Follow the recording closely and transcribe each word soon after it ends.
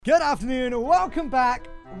Good afternoon, welcome back.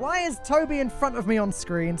 Why is Toby in front of me on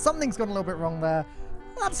screen? Something's gone a little bit wrong there.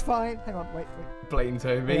 That's fine. Hang on, wait. Blame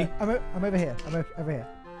Toby. Yeah, I'm over here. I'm over here.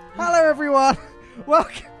 Hello, everyone.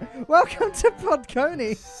 Welcome to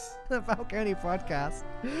Podcone, the Falcone podcast.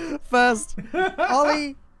 First,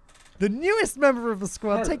 Ollie, the newest member of the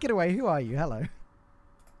squad. Hello. Take it away. Who are you? Hello.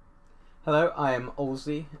 Hello, I am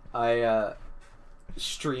Olsey. I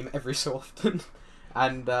stream every so often,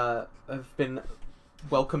 and I've been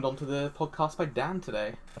welcomed onto the podcast by Dan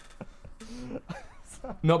today.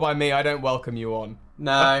 Not by me, I don't welcome you on.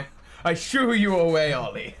 No. I shoo you away,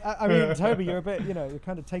 Ollie. I mean, Toby, you're a bit, you're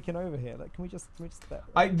kind of taking over here. Like, can we just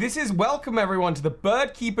This is welcome everyone to the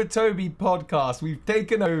Birdkeeper Toby podcast. We've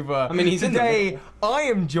taken over. I mean, he's today. I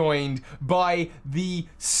am joined by the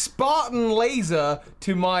Spartan laser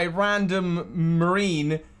to my random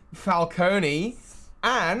marine Falcone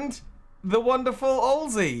and the wonderful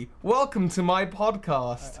Olsey. Welcome to my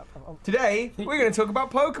podcast. Today we're going to talk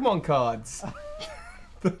about Pokemon cards.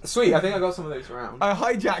 Sweet, I think I got some of those around. I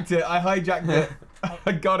hijacked it.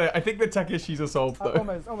 I got it. I think the tech issues are solved though.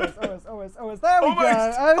 Almost. There we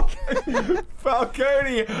go. Okay.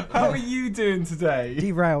 Falcone, how are you doing today?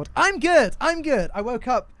 Derailed. I'm good. I woke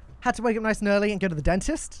up, had to wake up nice and early and go to the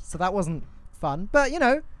dentist, so that wasn't fun. But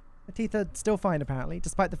my teeth are still fine apparently,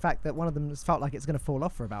 despite the fact that one of them just felt like it's going to fall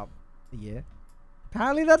off for about a year.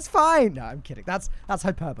 Apparently that's fine. No, I'm kidding. That's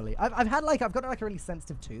hyperbole. I've got a really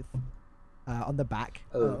sensitive tooth on the back.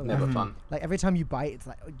 Oh, never fun. Like every time you bite, it's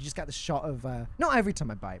like you just get the shot of not every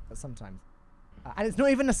time I bite, but sometimes. And it's not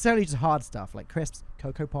even necessarily just hard stuff like crisps,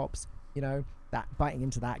 Cocoa Pops. That biting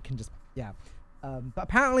into that can just but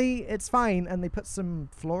apparently it's fine, and they put some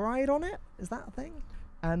fluoride on it. Is that a thing?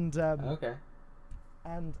 And Okay.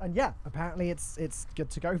 And yeah, apparently it's good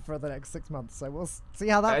to go for the next 6 months. So we'll see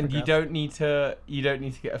how that. And progresses. you don't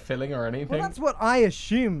need to get a filling or anything. Well, that's what I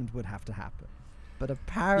assumed would have to happen, but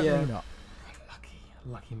apparently not.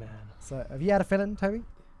 Lucky man. So have you had a filling, Toby?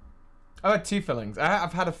 I've had 2 fillings.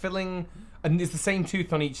 I've had a filling, and it's the same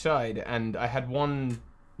tooth on each side, and I had one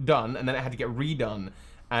done, and then it had to get redone.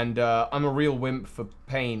 And I'm a real wimp for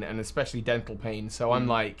pain, and especially dental pain. So I'm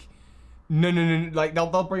like, no. Like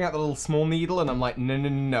they'll bring out the little small needle, and I'm like,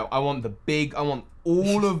 no. I want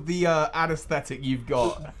all of the anesthetic you've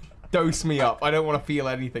got. Dose me up. I don't want to feel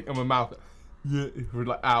anything in my mouth. Yeah, for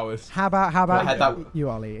like hours. How about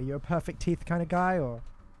you, Ollie? Are you a perfect teeth kind of guy, or?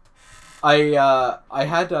 I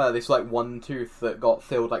had this like one tooth that got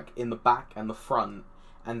filled like in the back and the front,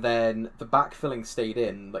 and then the back filling stayed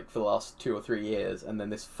in like for the last 2 or 3 years, and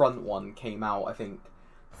then this front one came out I think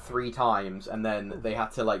 3 times, and then they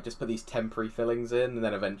had to like just put these temporary fillings in, and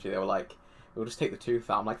then eventually they were like, we'll just take the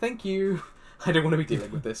tooth out. I'm like, thank you. I don't want to be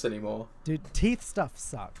dealing with this anymore. Dude, teeth stuff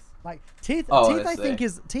sucks. Like teeth honestly. I think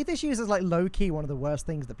teeth issues is like low key one of the worst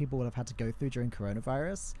things that people will have had to go through during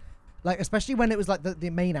coronavirus. Like especially when it was like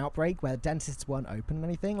the main outbreak where dentists weren't open and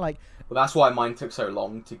anything. Like, well, that's why mine took so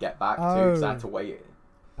long to get back to, because I had to wait.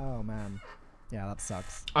 Oh man, yeah, that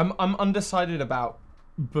sucks. I'm undecided about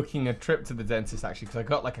booking a trip to the dentist actually,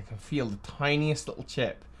 because I can feel the tiniest little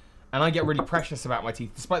chip, and I get really precious about my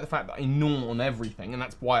teeth, despite the fact that I gnaw on everything, and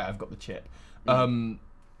that's why I've got the chip.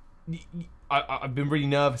 I've been really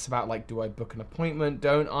nervous about like, do I book an appointment?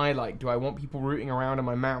 Don't I? Like, do I want people rooting around in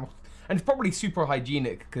my mouth? And it's probably super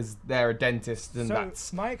hygienic because they're a dentist, and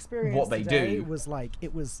that's my experience what they today do. was like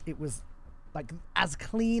it was like as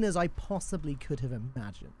clean as I possibly could have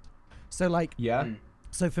imagined. So like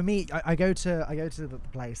So for me, I go to the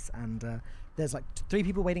place, and there's like 3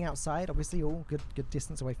 people waiting outside, obviously all good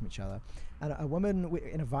distance away from each other, and a woman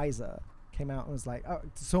in a visor came out and was like,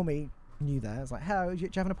 saw me, knew there. I was like, hello, do you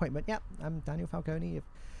have an appointment? Yep, I'm Daniel Falcone.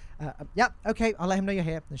 Yep, okay, I'll let him know you're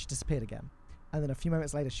here. And she disappeared again. And then a few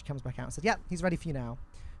moments later, she comes back out and said, yep, he's ready for you now.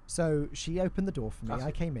 So she opened the door for me.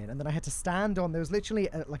 I came in, and then I had to stand on, there was literally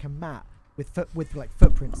like a mat with like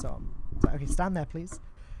footprints on. So, okay, stand there, please.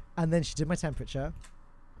 And then she did my temperature.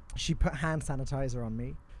 She put hand sanitizer on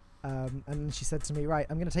me. And she said to me, right,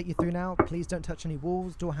 I'm going to take you through now. Please don't touch any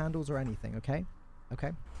walls, door handles, or anything, okay?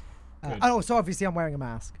 Okay. So obviously I'm wearing a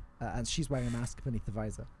mask. And she's wearing a mask beneath the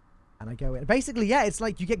visor, and I go in. Basically, yeah, it's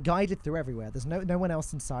like you get guided through everywhere. There's no one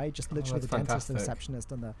else inside, just literally the dentist, the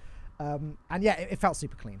receptionist, and and yeah, it felt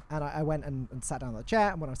super clean. And I went and sat down on the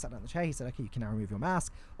chair, and when I sat down on the chair, he said, okay, you can now remove your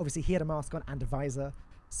mask. Obviously, he had a mask on and a visor,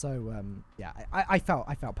 so yeah, I felt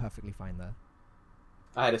perfectly fine there.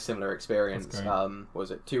 I had a similar experience. What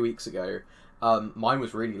was it, 2 weeks ago? Mine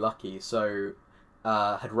was really lucky, so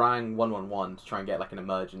had rang 111 to try and get like an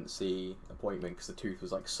emergency appointment because the tooth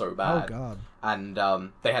was like so bad. Oh god.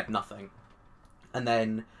 And they had nothing. And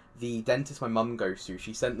then the dentist my mum goes to,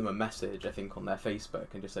 she sent them a message, I think, on their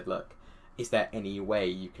Facebook and just said, look, is there any way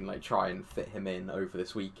you can like try and fit him in over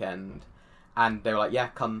this weekend? And they were like, yeah,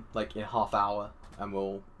 come like in half hour and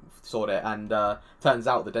we'll sort it. And turns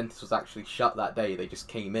out the dentist was actually shut that day. They just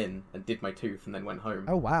came in and did my tooth and then went home.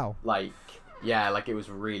 Oh wow. Like, yeah, like it was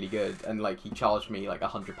really good. And like he charged me like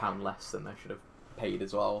 £100 less than I should have paid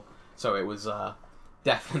as well. So it was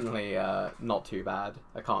definitely not too bad.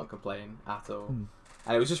 I can't complain at all.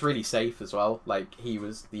 And it was just really safe as well. Like he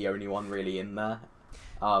was the only one really in there.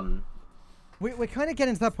 We're kind of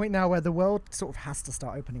getting to that point now where the world sort of has to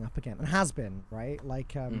start opening up again, and has been, right?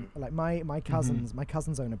 Like like my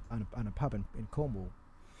cousins own a pub in Cornwall,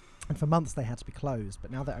 and for months they had to be closed,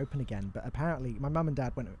 but now they're open again. But apparently, my mum and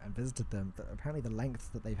dad went and visited them. But apparently, the lengths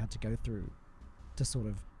that they've had to go through to sort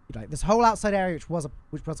of like this whole outside area, which was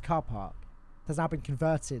a car park, has now been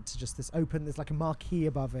converted to just this open. There's like a marquee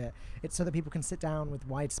above it. It's so that people can sit down with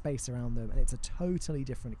wide space around them, and it's a totally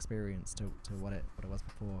different experience to what it was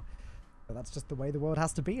before. But that's just the way the world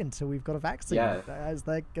has to be until we've got a vaccine. Yeah. Is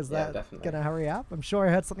that gonna hurry up? I'm sure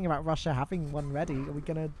I heard something about Russia having one ready.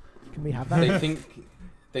 Can we have that?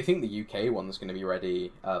 They think the UK one's going to be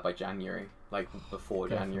ready by January, like before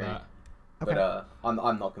January. Okay. But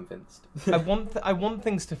I'm not convinced. I want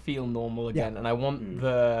things to feel normal again, and I want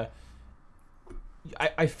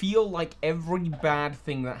I feel like every bad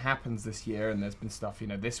thing that happens this year, and there's been stuff,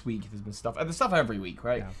 this week there's been stuff, and there's stuff every week,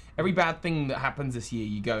 right? Yeah. Every bad thing that happens this year,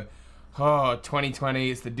 you go, oh,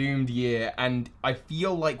 2020, it's the doomed year, and I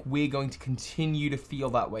feel like we're going to continue to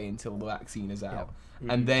feel that way until the vaccine is out.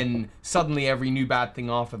 Yeah. And then suddenly every new bad thing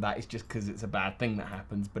after that is just because it's a bad thing that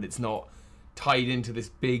happens, but it's not tied into this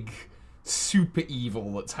big super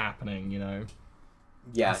evil that's happening,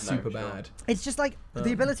 Yeah, super bad. It's just like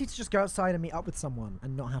the ability to just go outside and meet up with someone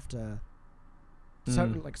and not have to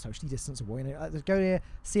like socially distance or go there,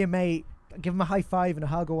 see a mate, give them a high five and a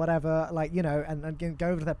hug or whatever, and go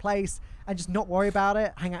over to their place and just not worry about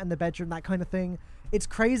it, hang out in the bedroom, that kind of thing. It's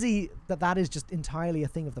crazy that is just entirely a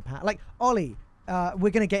thing of the past. Like Ollie,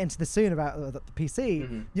 we're going to get into this soon about the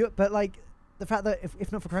PC, but like the fact that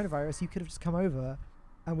if not for coronavirus, you could have just come over.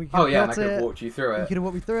 And we could and I could have walked you through it. You could have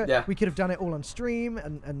walked me through it. Yeah. We could have done it all on stream,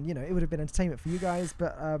 and it would have been entertainment for you guys.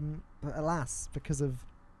 But alas, because of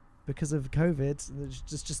COVID,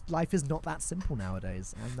 just life is not that simple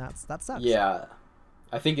nowadays, and that sucks. Yeah,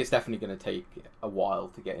 I think it's definitely going to take a while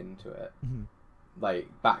to get into it, like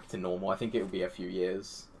back to normal. I think it will be a few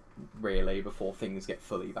years, really, before things get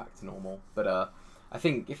fully back to normal. But I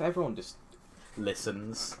think if everyone just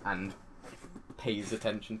listens and pays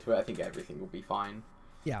attention to it, I think everything will be fine.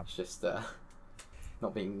 Yeah, it's just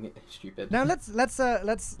not being stupid. Now let's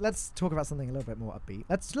talk about something a little bit more upbeat.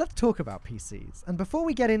 Let's talk about PCs. And before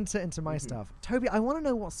we get into my stuff, Toby, I want to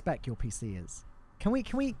know what spec your PC is. Can we?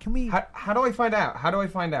 How do I find out?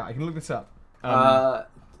 I can look this up.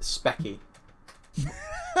 Specky.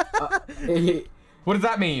 What does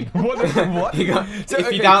that mean? What?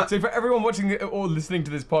 So for everyone watching or listening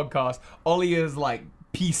to this podcast, Ollie is like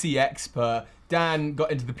PC expert. Dan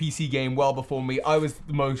got into the PC game well before me. I was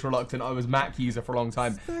the most reluctant. I was Mac user for a long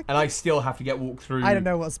time, and I still have to get walked through. I don't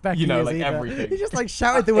know what Specky is like either. Everything. You just like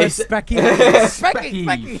shouted the word Specky.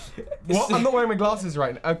 Specky. What? I'm not wearing my glasses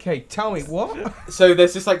right now. Okay, tell me what. So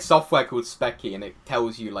there's this like software called Specky, and it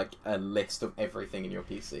tells you like a list of everything in your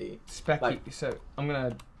PC. Specky. So I'm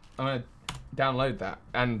gonna download that,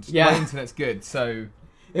 and my internet's good, so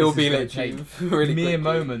it will be literally really mere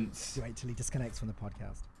moments. Wait till he disconnects from the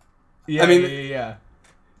podcast. Yeah, yeah.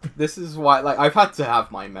 This is why, like, I've had to have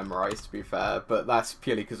mine memorized, to be fair, but that's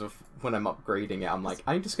purely because of when I'm upgrading it, I'm like,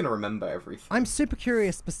 I'm just going to remember everything. I'm super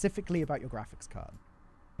curious specifically about your graphics card.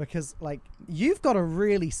 Because, like, you've got a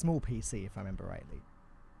really small PC, if I remember rightly.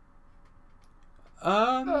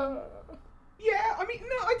 Yeah, I mean,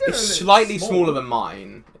 no, I don't know. It's slightly smaller than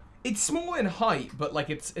mine. It's small in height, but, like,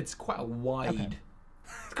 it's quite a wide... Okay.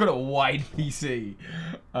 It's got a wide PC.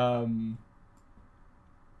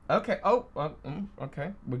 Okay. Oh,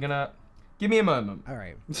 okay. We're gonna give me a moment. All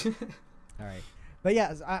right. But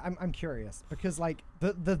yeah, I'm curious because like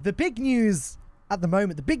the big news at the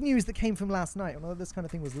moment, the big news that came from last night, although this kind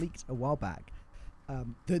of thing was leaked a while back,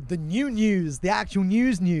 the new news, the actual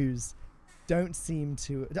news, seems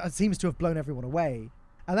to have blown everyone away,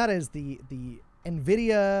 and that is the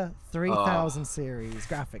Nvidia 3000 series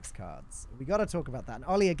graphics cards. We got to talk about that. And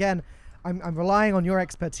Ollie, again. I'm relying on your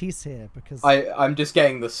expertise here because I'm just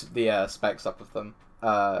getting the specs up of them.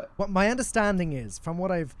 What my understanding is, from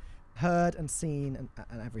what I've heard and seen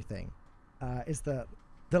and everything, is that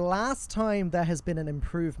the last time there has been an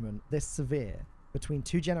improvement this severe between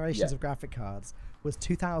two generations of graphic cards was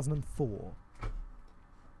 2004.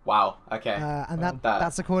 Wow. Okay. And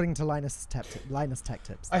that's according to Linus Tech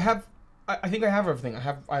Tips. I think I have everything. I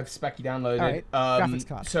have Specky downloaded. All right. Graphics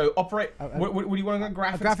card. So what do you want to go?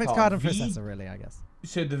 A graphics card and processor, really, I guess.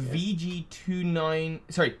 So the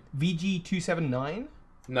VG279.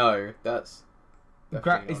 No, that's.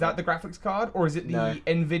 Is that the graphics card, or is it the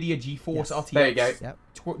Nvidia GeForce RTX? There you go. Yep.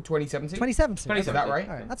 2070. 2070. Is that right?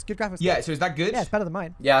 All right. That's good graphics. Yeah. So is that good? Yeah, it's better than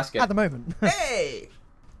mine. Yeah, that's good. At the moment. Hey.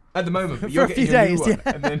 At the moment, but For you're a getting few a new days, one, yeah.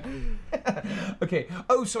 and then okay.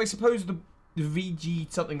 Oh, so I suppose the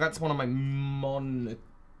VG something. That's one of my monitor.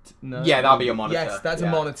 No. Yeah, that'll be your monitor. Yes, that's a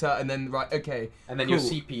monitor, and then okay. And then cool. your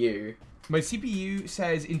CPU. My CPU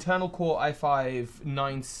says internal Core i5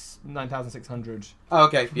 9600. Oh,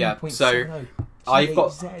 okay, yeah. So I've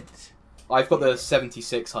got the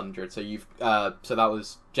 7600. So you've so that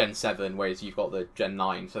was Gen 7, whereas you've got the Gen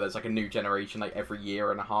 9. So there's like a new generation like every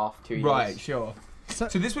year and a half, 2 years. Right, sure. So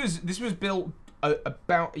this was built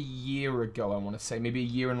about a year ago. I want to say maybe a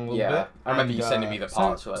year and a little bit. Yeah, I remember you sending me the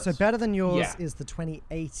parts for this. So better than yours is the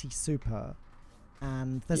 2080 Super,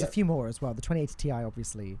 and there's a few more as well. The 2080 Ti,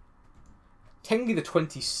 obviously. Technically, the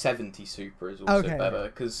 2070 Super is also better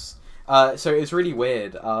because so it's really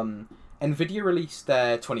weird. Nvidia released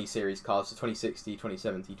their 20 series cards, so 2060,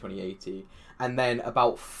 2070, 2080, and then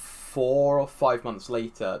about 4 or 5 months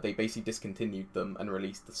later, they basically discontinued them and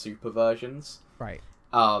released the Super versions. Right.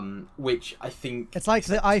 Which I think it's like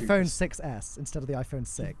the iPhone 6s instead of the iPhone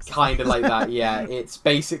 6. Kind of like that, yeah. It's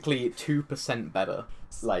basically 2% better.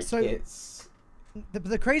 Like so, it's.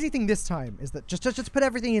 The crazy thing this time is that just to put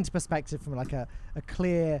everything into perspective from like a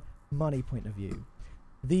clear money point of view,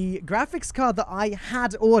 the graphics card that I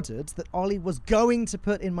had ordered that Ollie was going to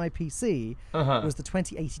put in my PC was the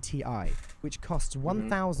 2080 Ti, which costs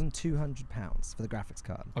 £1,200 for the graphics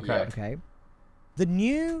card. Okay. The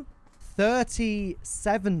new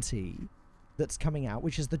 3070 that's coming out,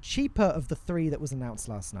 which is the cheaper of the 3 that was announced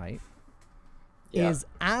last night, is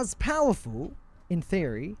as powerful in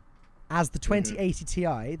theory as the 2080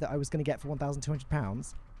 Ti that I was going to get for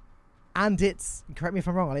 £1,200, and it's, correct me if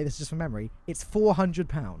I'm wrong, Ollie, this is just from memory, it's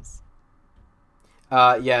 £400.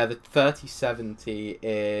 Yeah, the 3070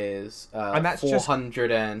 is and that's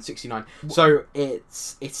 469. So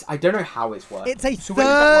it's I don't know how it's working. It's a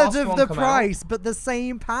third of the price, but the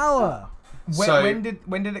same power. When did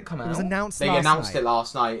it come out? It was announced. They announced it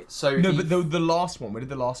last night. So no, but the last one. When did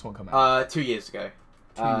the last one come out? 2 years ago.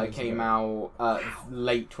 It came out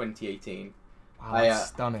late 2018. Wow, that's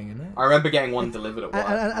stunning, isn't it? I remember getting one delivered at work.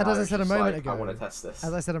 And as I said a moment ago, I want to test this.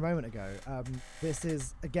 As I said a moment ago, this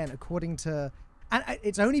is again according to. And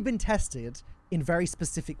it's only been tested in very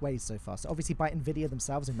specific ways so far. So obviously by Nvidia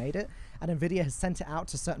themselves who made it, and Nvidia has sent it out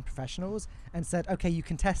to certain professionals and said, okay, you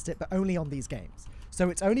can test it, but only on these games. So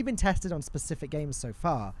it's only been tested on specific games so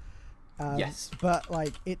far. Yes. But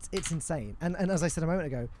like it's insane. And as I said a moment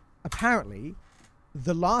ago, apparently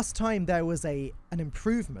the last time there was an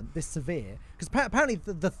improvement this severe, because apparently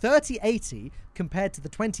the 3080 compared to the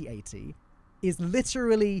 2080 is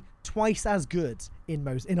literally twice as good in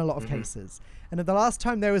a lot of cases. And the last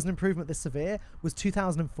time there was an improvement this severe was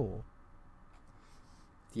 2004.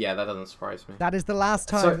 Yeah, that doesn't surprise me. That is the last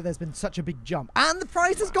time that there's been such a big jump. And the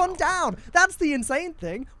price has gone down. That's the insane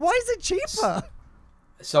thing. Why is it cheaper?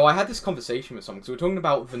 So I had this conversation with someone, because we were talking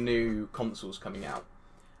about the new consoles coming out.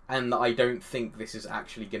 And I don't think this is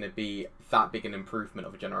actually going to be that big an improvement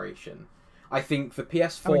of a generation. I think the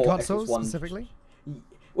PS4... consoles, Xbox One, specifically?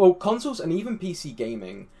 Well, consoles and even PC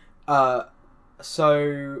gaming.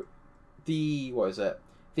 So the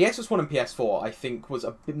Xbox One and PS4, I think, was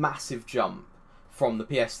a massive jump from the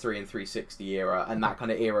PS3 and 360 era and that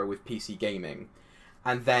kind of era with PC gaming.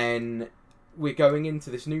 And then we're going into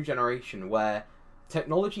this new generation where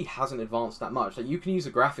technology hasn't advanced that much. Like, you can use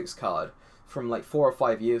a graphics card from like 4 or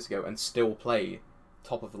 5 years ago and still play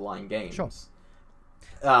top of the line games. Sure.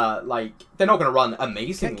 Like, they're not going to run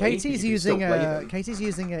amazingly. Katie's using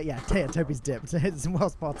Toby's dipped. It's well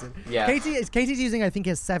spotted. Yeah. Katie's using, I think,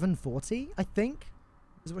 a 740, I think,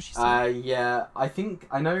 is what she said. Yeah, I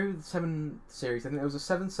know the 7 series. I think there was a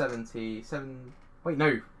 770,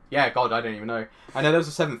 yeah, God, I don't even know. I know there was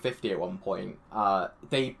a 750 at one point.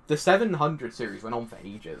 The 700 series went on for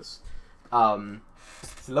ages.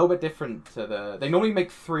 It's a little bit different to they normally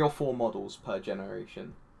make 3 or 4 models per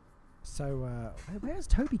generation. So, where's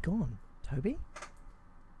Toby gone? Toby?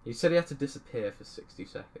 He said he had to disappear for 60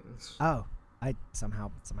 seconds. Oh, I somehow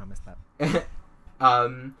missed that.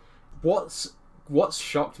 What's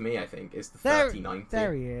shocked me, I think, is the 3090.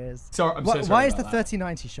 There he is. Sorry, I'm so sorry. Why is the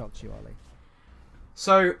 3090 shocked you, Ollie?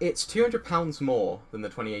 So, it's £200 more than the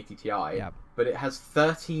 2080 Ti, but it has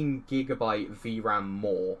 13GB VRAM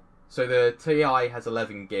more. So the Ti has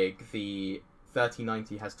 11 gig, the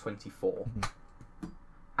 3090 has 24. Mm-hmm.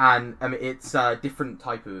 And it's a different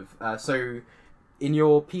type of... so in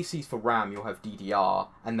your PCs for RAM, you'll have DDR,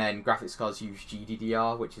 and then graphics cards use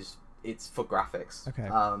GDDR, which is... It's for graphics. Okay.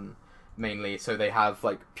 Mainly, so they have,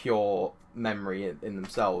 like, pure memory in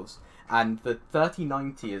themselves. And the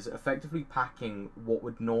 3090 is effectively packing what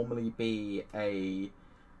would normally be a...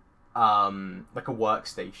 like a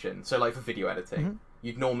workstation. So, like, for video editing. Mm-hmm.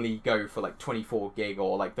 You'd normally go for like 24 gig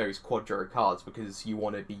or like those Quadro cards because you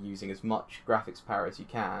want to be using as much graphics power as you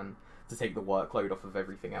can to take the workload off of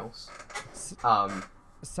everything else. So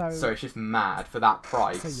it's just mad for that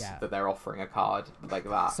price that they're offering a card like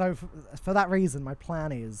that. So for that reason, my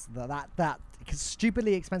plan is that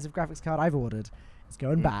stupidly expensive graphics card I've ordered is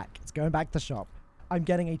going back. It's going back to the shop. I'm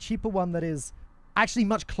getting a cheaper one that is actually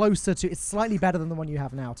much closer to... It's slightly better than the one you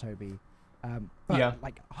have now, Toby. But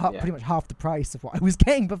pretty much half the price of what I was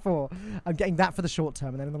getting before. I'm getting that for the short term,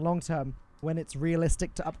 and then in the long term, when it's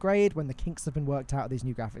realistic to upgrade, when the kinks have been worked out of these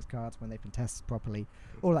new graphics cards, when they've been tested properly,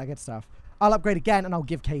 all that good stuff, I'll upgrade again, and I'll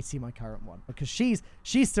give Katie my current one because she's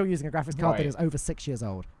still using a graphics card that is over 6 years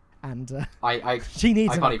old, and she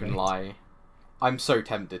needs. I can't even lie. I'm so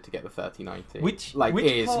tempted to get the 3090, which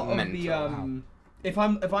is mental. If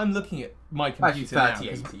I'm looking at my computer now,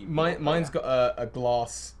 mine's got a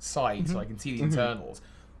glass side so I can see the internals.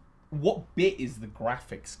 What bit is the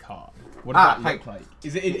graphics card? What does that look like?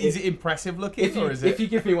 Is it impressive looking, if you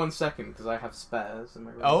give me 1 second, because I have spares in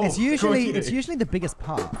my room. It's usually the biggest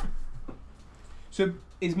part. So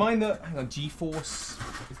is mine the GeForce?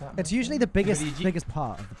 It's usually the biggest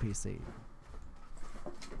part of the PC.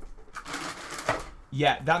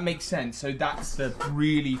 Yeah, that makes sense. So that's the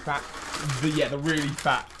really fat, the really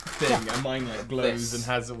fat thing, and mine like glows and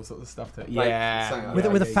has all sorts of stuff to it. Yeah,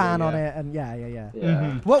 with a fan on it, and yeah.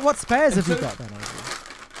 Mm-hmm. What spares have you got then?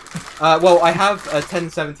 Well, I have a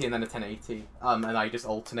 1070 and then a 1080, and I just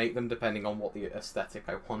alternate them depending on what the aesthetic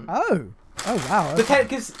I want. Oh wow. Okay.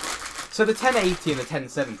 So the 1080 and the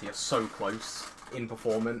 1070 are so close in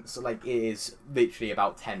performance. Like it is literally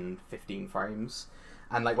about 10-15 frames.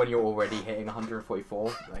 And like when you're already hitting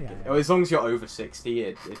 144, as long as you're over 60,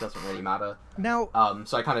 it doesn't really matter. Now,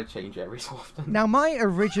 so I kind of change it every so often. Now my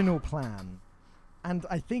original plan, and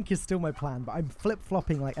I think is still my plan, but I'm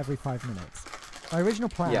flip-flopping like every 5 minutes. My original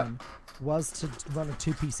plan was to run a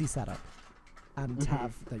 2 PC setup and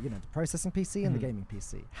have the processing PC and the gaming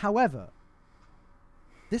PC. However,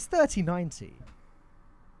 this 3090.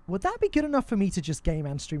 Would that be good enough for me to just game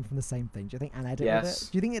and stream from the same thing? Do you think, and edit with it?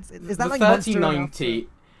 Do you think is that the like 3090?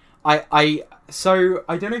 So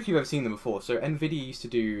I don't know if you've ever seen them before. So Nvidia used to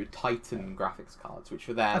do Titan graphics cards, which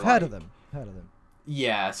were there. I've heard of them.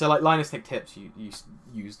 Yeah, so like Linus Tech Tips, you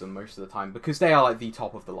use them most of the time because they are like the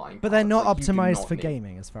top of the line. But they're not optimized for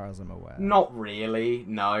gaming, as far as I'm aware. Not really,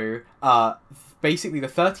 no. Basically, the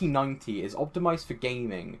 3090 is optimized for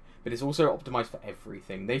gaming, but it's also optimized for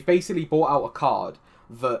everything. They've basically bought out a card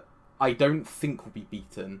that I don't think will be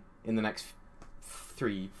beaten in the next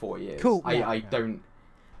 3-4 years. Cool.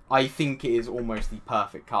 I think it is almost the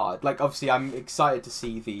perfect card. Like, obviously, I'm excited to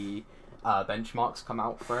see the benchmarks come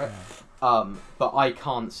out for it. But I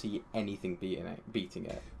can't see anything beating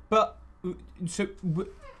it. But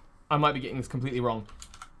I might be getting this completely wrong.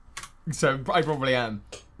 So I probably am.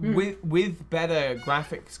 With better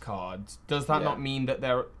graphics cards, does that not mean that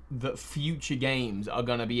that future games are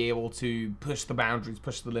going to be able to push the boundaries,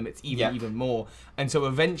 push the limits even more? And so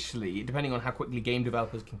eventually, depending on how quickly game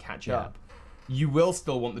developers can catch up, you will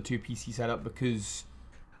still want the 2 PC setup because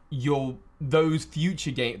those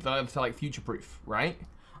future games are like future-proof, right?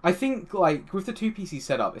 I think like with the 2 PC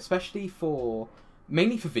setup, especially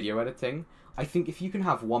mainly for video editing, I think if you can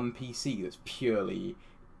have one PC that's purely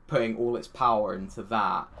putting all its power into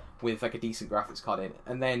that with like a decent graphics card in,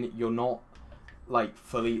 and then you're not like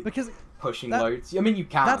fully pushing loads. I mean, you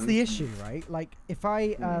can. That's the issue, right? Like if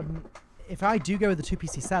I do go with the 2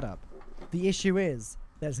 PC setup, the issue is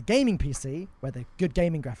there's a gaming PC where the good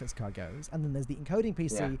gaming graphics card goes, and then there's the encoding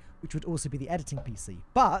PC, which would also be the editing PC.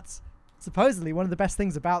 But supposedly one of the best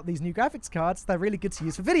things about these new graphics cards, they're really good to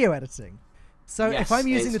use for video editing. So if I'm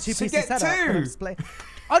using the 2 PC setup,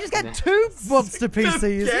 I'll just get 2 monster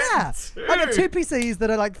PCs. I got 2 PCs that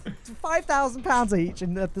are like £5,000 each,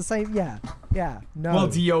 and at the same. No. Well,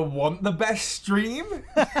 do you want the best stream?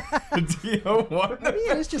 Do you want? Maybe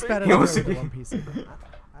it's just better to go with the 1 PC.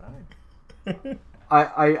 I don't know.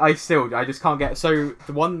 I just can't get. So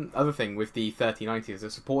the one other thing with the 3090 is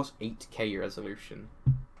it supports 8K resolution.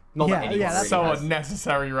 Not Yeah, that anyone yeah, really that's so has.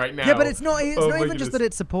 unnecessary right now. Yeah, but it's not. It's Oh not my even just goodness. that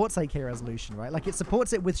it supports 8K resolution, right? Like it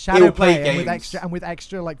supports it with shadow will play play games. and with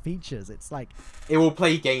extra like features. It's like It will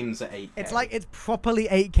play games at 8K. it's like it's properly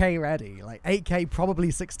 8K ready. Like 8K,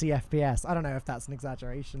 probably 60 FPS. I don't know if that's an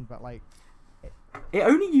exaggeration, but like It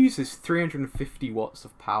only uses 350 watts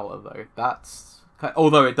of power though. That's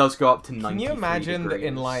although it does go up to 93 Can you imagine that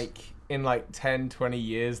degrees. in 10, 20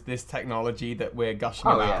 years, this technology that we're gushing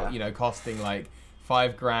Oh, about, yeah. you know, costing like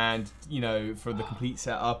 $5,000, you know, for the complete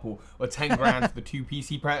setup, or 10 grand for the 2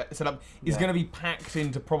 PC setup, is going to be packed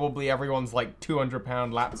into probably everyone's like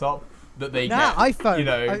 £200 laptop that they get. iPhone, you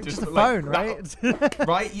know, just a like, phone, right?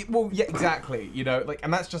 right? Well, yeah, exactly. You know, like,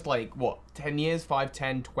 and that's just like what, 10 years, 5,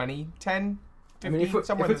 10, 20, 10, 15, I mean, if we're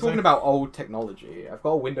somewhere talking in the zone. about old technology, I've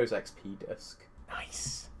got a Windows XP disk.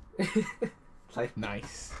 Nice, Like,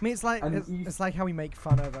 nice. I mean, it's like And it's like how we make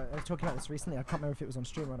fun of. I was talking about this recently. I can't remember if it was on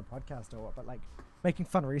stream or on a podcast or what, but like making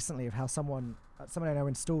fun recently of how someone I know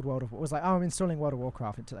installed was like, oh, I'm installing World of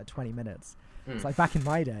Warcraft. It took like 20 minutes. It's like back in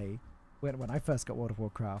my day, when I first got World of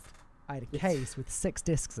Warcraft, I had a case with 6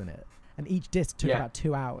 discs in it, and each disc took about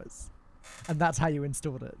 2 hours. And that's how you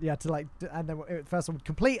installed it. You had to like, and then the first one would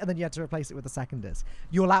complete, and then you had to replace it with the second disc.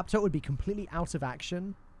 Your laptop would be completely out of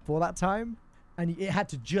action for that time, and it had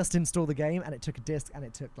to just install the game, and it took a disc, and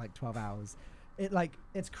it took like 12 hours.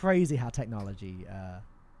 It's crazy how technology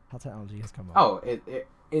has come on. oh, it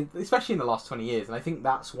especially in the last 20 years, and I think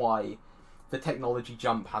that's why the technology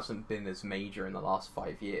jump hasn't been as major in the last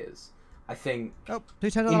 5 years. I think. Oh, do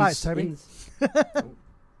turn on the lights, Toby.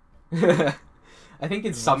 I think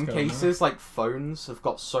in some cases, like phones have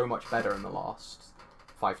got so much better in the last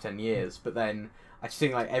 5-10 years, but then I just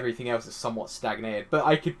think like everything else is somewhat stagnated. But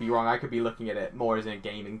I could be wrong. I could be looking at it more as in a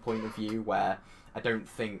gaming point of view, where I don't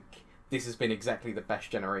think this has been exactly the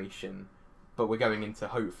best generation. But we're going into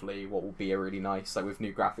hopefully what will be a really nice, like with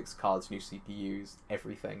new graphics cards, new CPUs,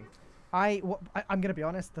 everything. I'm going to be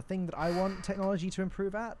honest, the thing that I want technology to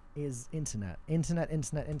improve at is internet,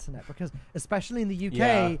 because especially in the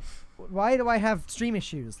UK, why do I have stream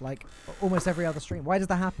issues like almost every other stream? Why does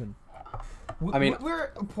that happen? I mean, we're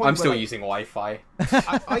at a point I'm still where, like, using Wi-Fi.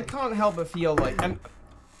 I can't help but feel like, and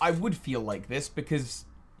I would feel like this because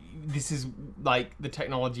this is like the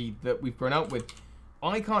technology that we've grown up with.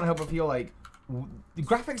 I can't help but feel like the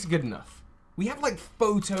graphics are good enough. We have like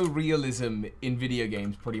photorealism in video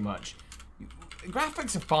games pretty much.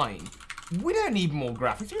 Graphics are fine. We don't need more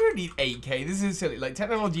graphics. We don't need 8K. This is silly. Like,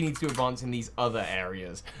 technology needs to advance in these other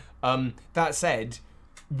areas. That said,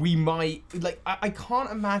 we might, like, I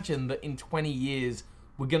can't imagine that in 20 years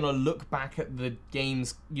we're gonna look back at the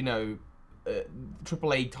games, you know,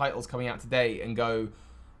 AAA titles coming out today and go,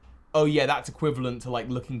 oh yeah, that's equivalent to like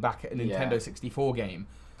looking back at a Nintendo 64 game.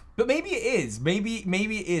 But maybe it is. Maybe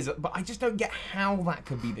it is. But I just don't get how that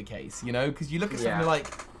could be the case, you know? Because you look at something like,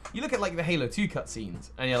 you look at like the Halo 2 cutscenes,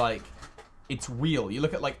 and you're like, it's real. You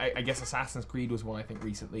look at like, I guess Assassin's Creed was one I think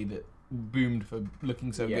recently that boomed for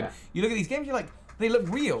looking so good. You look at these games, you're like, they look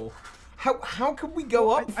real. How can we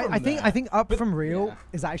go up from I think up from real yeah.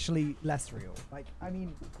 is actually less real. Like, I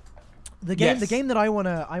mean, the game that I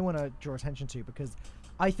wanna draw attention to, because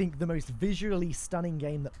I think the most visually stunning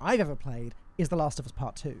game that I've ever played is The Last of Us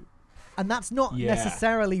Part 2. And that's not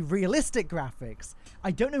necessarily realistic graphics.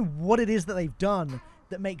 I don't know what it is that they've done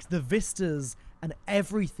that makes the vistas and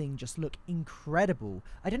everything just look incredible.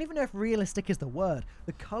 I don't even know if realistic is the word.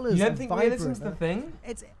 The colors You are don't think vibrant. realism's the thing?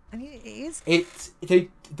 I mean, it is.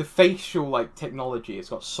 The facial like technology has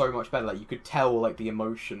got so much better. Like you could tell like the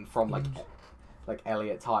emotion from like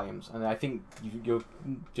Ellie at times, and I think you're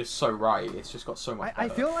just so right. It's just got so much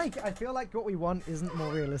better. I feel like what we want isn't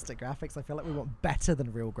more realistic graphics. I feel like we want better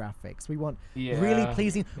than real graphics. We want really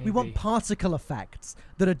pleasing. Maybe. We want particle effects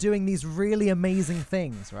that are doing these really amazing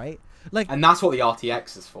things, right? Like, and that's what the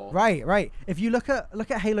RTX is for. Right. If you look at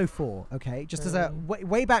Halo 4, okay, just as a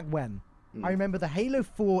way back when, I remember the Halo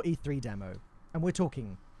 4 E3 demo, and we're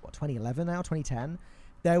talking what 2011 now, 2010.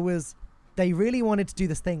 They really wanted to do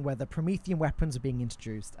this thing where the Promethean weapons are being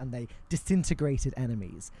introduced and they disintegrated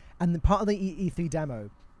enemies. And the part of the E3 demo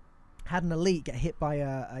had an elite get hit by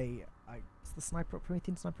what's the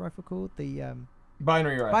Promethean sniper rifle called? The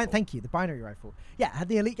binary rifle. Thank you, the binary rifle. Yeah, had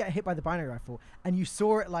the elite get hit by the binary rifle, and you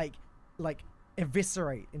saw it like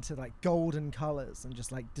eviscerate into like golden colors and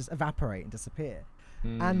just evaporate and disappear.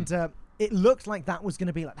 And it looked like that was going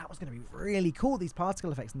to be really cool, these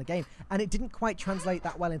particle effects in the game, and it didn't quite translate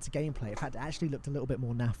that well into gameplay. In fact, it actually looked a little bit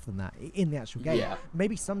more naff than that in the actual game.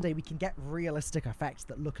 Maybe someday we can get realistic effects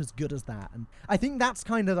that look as good as that, and I think that's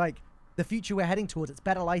kind of like the future we're heading towards. It's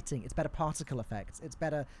better lighting, it's better particle effects, it's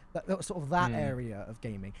better that area of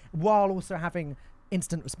gaming, while also having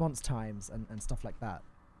instant response times and stuff like that.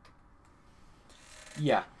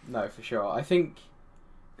 Yeah, no, for sure. I think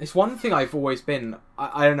it's one thing I've always been.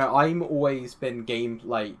 I don't know. I'm always been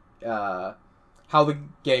how the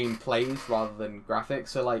game plays rather than graphics.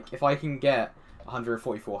 So like, if I can get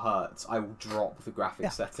 144 hertz, I will drop the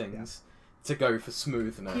graphics settings to go for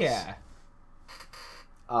smoothness. Yeah.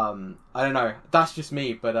 I don't know. That's just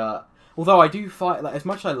me, but although I do find, like, as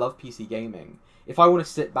much as I love PC gaming, if I want to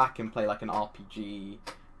sit back and play like an RPG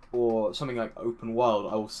or something like open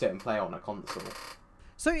world, I will sit and play on a console.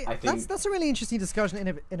 So that's a really interesting discussion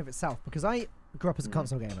in of itself, because I grew up as a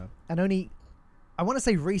console gamer and only, I want to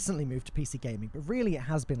say recently moved to PC gaming, but really it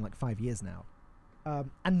has been like 5 years now.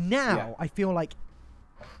 And now I feel like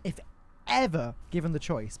if ever given the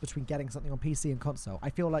choice between getting something on PC and console,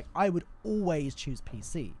 I feel like I would always choose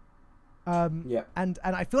PC. And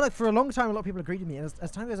I feel like for a long time a lot of people agreed with me, and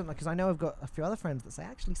as time goes on, because I know I've got a few other friends that say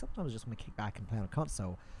actually sometimes I just want to kick back and play on a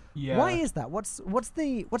console. Why is that? What's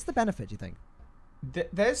the benefit, do you think?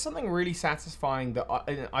 There's something really satisfying that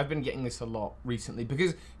I've been getting this a lot recently,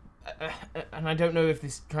 because and I don't know if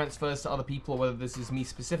this transfers to other people or whether this is me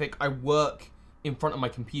specific. I work in front of my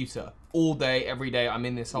computer all day, every day. I'm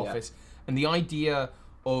in this office, and the idea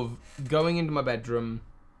of going into my bedroom,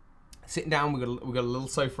 sitting down, we got a little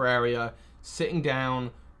sofa area, sitting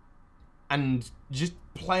down, and just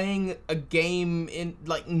playing a game in,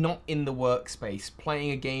 like, not in the workspace,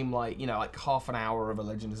 playing a game like, you know, like half an hour of a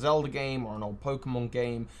Legend of Zelda game or an old Pokemon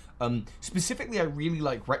game. Specifically, I really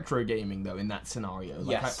like retro gaming though in that scenario.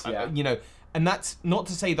 Like, you know, and that's not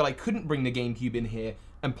to say that I couldn't bring the GameCube in here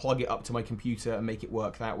and plug it up to my computer and make it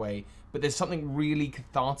work that way. But there's something really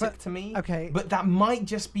cathartic to me. Okay. But that might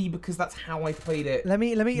just be because that's how I played it. Let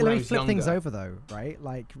me flip things over though, right?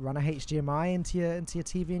 Like, run a HDMI into your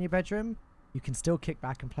TV in your bedroom. You can still kick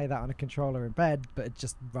back and play that on a controller in bed, but it's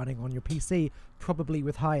just running on your PC, probably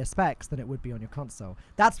with higher specs than it would be on your console.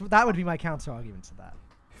 That would be my counter argument to that.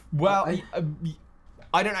 Well,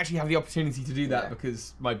 I don't actually have the opportunity to do that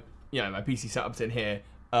because my PC setup's in here.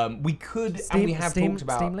 We could, and we have talked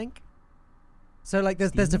about Steam Link. So like,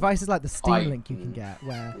 there's devices like the Steam Link you can get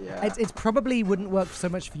where it's probably wouldn't work so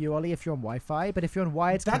much for you, Ollie, if you're on Wi-Fi, but if you're on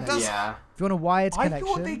wired connection, if you're on a wired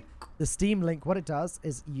connection, the Steam Link, what it does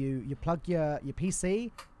is you plug your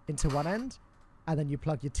PC into one end, and then you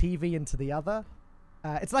plug your TV into the other.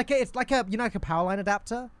 It's like a you know, like a power line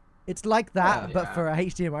adapter. It's like that, but for a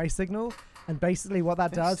HDMI signal. And basically, what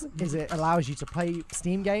that does is it allows you to play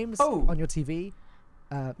Steam games on your TV.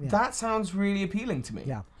 That sounds really appealing to me.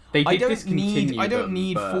 Yeah. I don't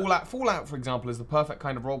need Fallout. Fallout, for example, is the perfect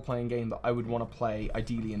kind of role-playing game that I would want to play,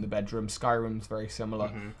 ideally in the bedroom. Skyrim's very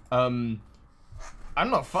similar. I'm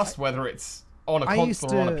not fussed whether it's on a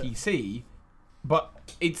console or on a PC, but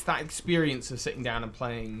it's that experience of sitting down and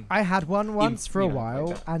playing. I had one once for a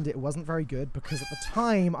while, and it wasn't very good because at the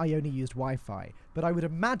time I only used Wi-Fi. But I would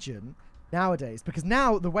imagine nowadays, because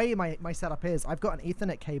now the way my setup is, I've got an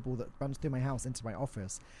Ethernet cable that runs through my house into my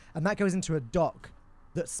office, and that goes into a dock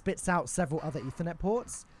that spits out several other Ethernet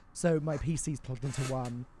ports. So my PC's plugged into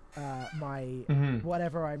one, my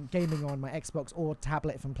whatever I'm gaming on, my Xbox or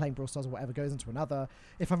tablet, if I'm playing Brawl Stars or whatever, goes into another.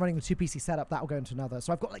 If I'm running a 2 PC setup, that will go into another.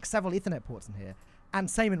 So I've got like several Ethernet ports in here,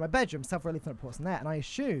 and same in my bedroom, several Ethernet ports in there. And I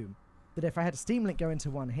assume that if I had a Steam Link go into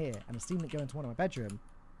one here and a Steam Link go into one in my bedroom,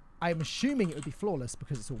 I'm assuming it would be flawless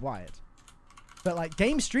because it's all wired. But like,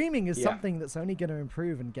 game streaming is something that's only going to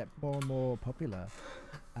improve and get more and more popular.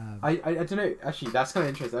 I don't know. Actually, that's kind of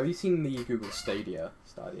interesting. Have you seen the Google Stadia?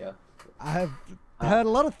 I have heard a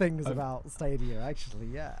lot of things about Stadia, actually.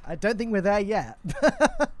 Yeah, I don't think we're there yet.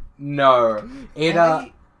 No,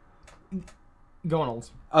 Go on, Old.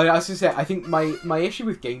 I was gonna say, I think my issue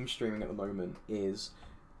with game streaming at the moment is,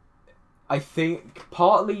 I think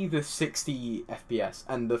partly the 60 FPS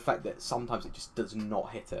and the fact that sometimes it just does not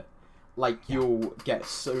hit it. Like, you'll get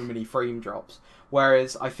so many frame drops.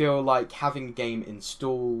 Whereas I feel like having a game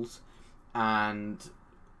installed, and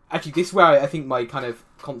actually this is where I think my kind of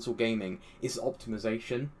console gaming is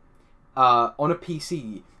optimization. On a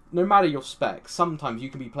PC, no matter your spec, sometimes you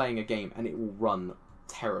can be playing a game and it will run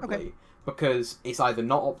terribly because it's either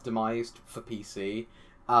not optimized for PC,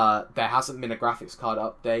 there hasn't been a graphics card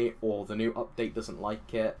update, or the new update doesn't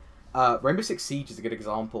like it. Rainbow Six Siege is a good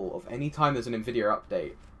example of any time there's an Nvidia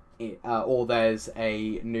update, or there's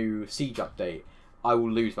a new Siege update, I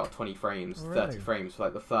will lose about 20 frames, 30 frames for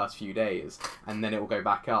like the first few days, and then it will go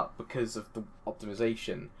back up because of the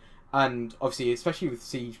optimization. And obviously, especially with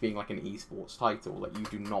Siege being like an esports title, like, you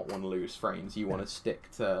do not want to lose frames. You want to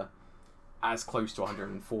stick to as close to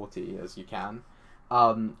 140 as you can.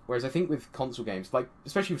 Whereas I think with console games, like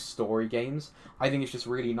especially with story games, I think it's just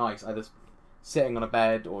really nice either sitting on a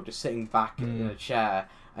bed or just sitting back in a chair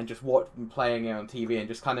and just playing it on TV and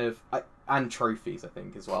just kind of and trophies, I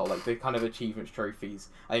think, as well. Like the kind of achievements trophies,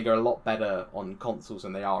 I think are a lot better on consoles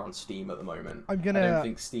than they are on Steam at the moment. I'm gonna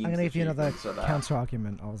give you another counter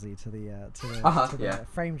argument, Ozzy, to the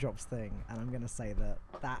frame drops thing, and I'm gonna say that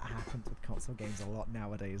happens with console games a lot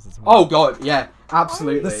nowadays as well. Oh god, yeah,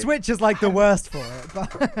 absolutely. The Switch is like the worst for it.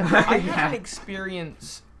 But I had an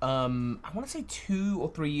experience. I want to say 2 or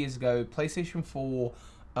 3 years ago, PlayStation 4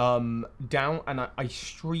 down, and I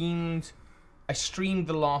streamed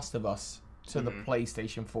The Last of Us to the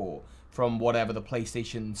PlayStation 4 from whatever the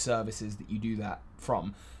PlayStation services that you do that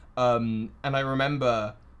from. And I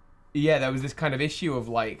remember, there was this kind of issue of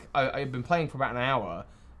like, I had been playing for about an hour,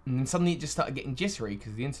 and then suddenly it just started getting jittery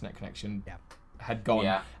because the internet connection had gone.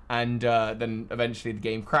 Yeah. And then eventually the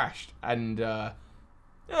game crashed. And,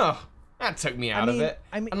 that took me out of it.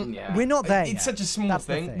 We're not there yet. It's such a small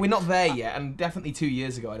thing. We're not there yet, and definitely 2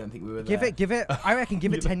 years ago, I don't think we were there. Give it. I reckon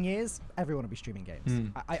give it 10 years. Everyone will be streaming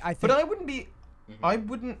games. I think. But I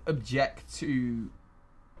wouldn't object to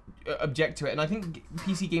it, and I think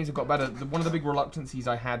PC games have got better. One of the big reluctancies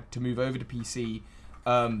I had to move over to PC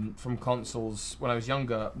from consoles when I was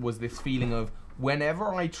younger was this feeling of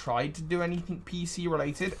whenever I tried to do anything PC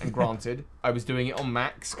related, and granted, I was doing it on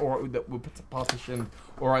Macs or that were partitioned,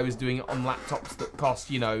 or I was doing it on laptops that cost,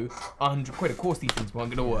 £100. Of course, these things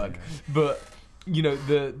weren't going to work. But,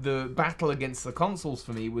 the battle against the consoles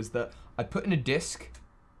for me was that I put in a disc,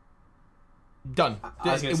 done.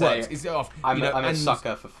 It works. It's off. I'm a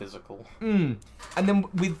sucker for physical. And then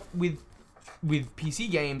with PC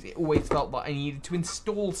games, it always felt like I needed to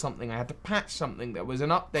install something. I had to patch something. There was an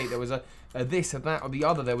update. There was a this or that or the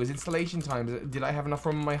other. There was installation times. Did I have enough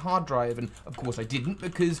room on my hard drive? And of course I didn't,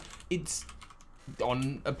 because it's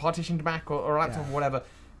on a partitioned Mac or a laptop or whatever.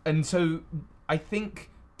 And so I think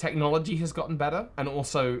technology has gotten better, and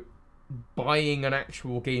also buying an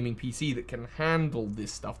actual gaming PC that can handle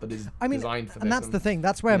this stuff that is designed for this. And that's the thing.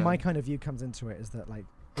 That's where my kind of view comes into it, is that like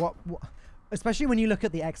what especially when you look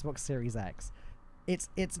at the Xbox Series X, it's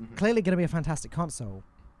clearly going to be a fantastic console.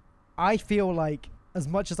 I feel like, as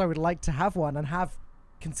much as I would like to have one and have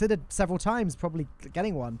considered several times probably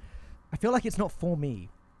getting one, I feel like it's not for me,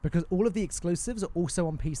 because all of the exclusives are also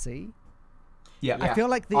on PC. Yeah. I feel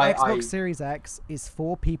like the Xbox Series X is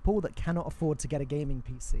for people that cannot afford to get a gaming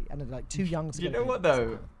PC and are like too young to get a gaming PC. You know what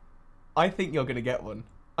though? I think you're going to get one.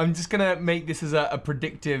 I'm just going to make this as a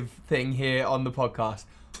predictive thing here on the podcast.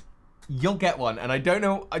 You'll get one, and I don't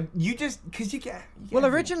know. You just because you get. Well,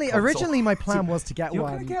 originally my plan was to get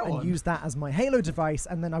one and use that as my Halo device,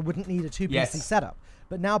 and then I wouldn't need a 2 PC setup.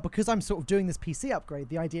 But now, because I'm sort of doing this PC upgrade,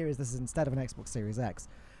 the idea is this is instead of an Xbox Series X.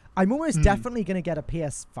 I'm almost definitely going to get a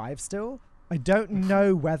PS5 still. I don't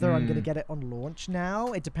know whether I'm going to get it on launch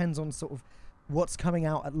now. It depends on sort of what's coming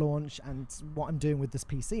out at launch and what I'm doing with this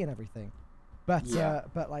PC and everything. But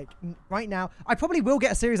like right now, I probably will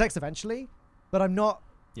get a Series X eventually, but I'm not.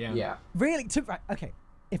 Yeah. Really? Okay.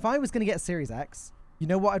 If I was going to get a Series X, you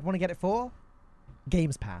know what I'd want to get it for?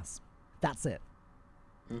 Games Pass. That's it.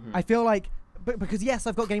 I feel like, because yes,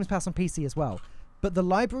 I've got Games Pass on PC as well, but the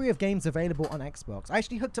library of games available on Xbox, I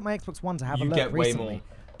actually hooked up my Xbox One to have a look recently. Way more.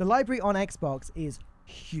 The library on Xbox is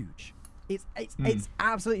huge. It's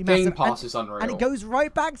absolutely massive. Game Pass is unreal. And it goes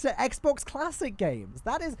right back to Xbox Classic games.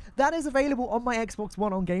 That is available on my Xbox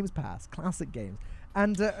One on Games Pass. Classic games.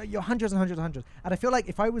 And you're hundreds and hundreds and hundreds. And I feel like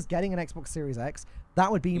if I was getting an Xbox Series X, that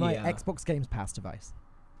would be my Xbox Games Pass device.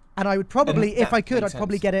 And I would probably, if I could, I'd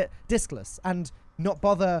probably get it discless and not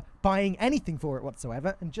bother buying anything for it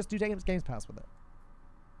whatsoever and just do Games Pass with it.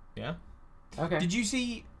 Yeah. Okay. Did you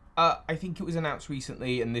see, I think it was announced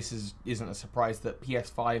recently, and this isn't a surprise, that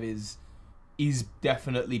PS5 is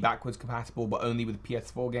definitely backwards compatible, but only with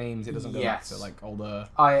PS4 games. It doesn't go back to like older...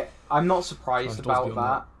 I'm not surprised about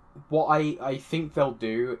that. What I think they'll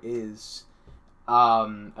do is a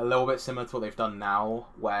little bit similar to what they've done now,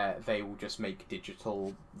 where they will just make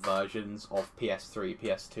digital versions of PS3,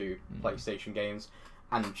 PS2, PlayStation games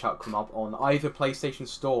and chuck them up on either PlayStation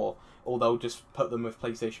Store, or they'll just put them with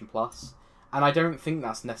PlayStation Plus. And I don't think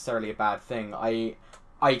that's necessarily a bad thing. I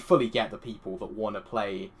fully get the people that want to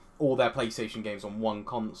play all their PlayStation games on one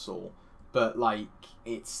console, but like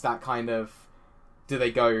it's that kind of, do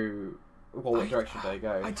they go... Well, what direction do they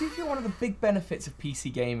go? I do feel one of the big benefits of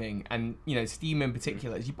PC gaming, and Steam in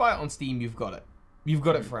particular, is you buy it on Steam, you've got it. You've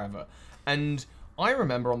got it forever. And I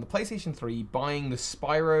remember on the PlayStation 3 buying the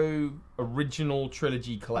Spyro original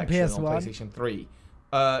trilogy collection on PlayStation 3.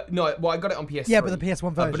 I got it on PS3. Yeah, but the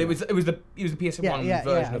PS1 version. But it was the PS1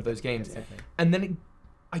 version of those games. Exactly. And then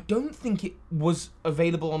I don't think it was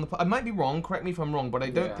available on the... I might be wrong, correct me if I'm wrong, but I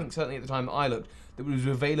don't think, certainly at the time that I looked, that it was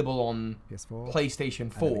available on PS4?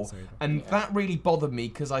 PlayStation 4. And that really bothered me,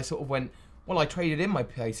 because I sort of went, well, I traded in my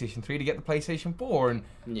PlayStation 3 to get the PlayStation 4, and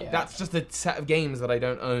that's just a set of games that I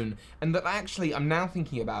don't own. And that actually, I'm now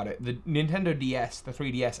thinking about it, the Nintendo DS, the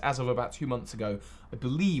 3DS, as of about 2 months ago, I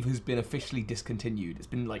believe has been officially discontinued. It's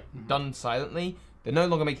been, like, done silently. They're no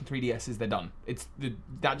longer making 3DSs, they're done.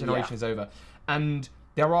 That generation is over. And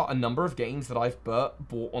there are a number of games that I've bought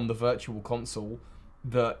on the Virtual Console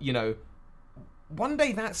that, you know, one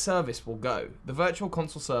day that service will go. The Virtual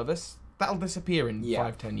Console service, that'll disappear in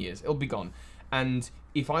 5-10 years. It'll be gone. And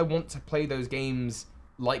if I want to play those games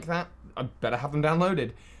like that, I better have them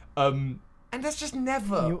downloaded. And that's just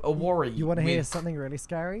never a worry. You want to hear something really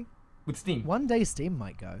scary? With Steam. One day Steam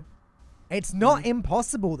might go. It's not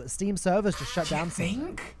impossible that Steam servers just shut down.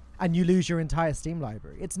 Think? And you lose your entire Steam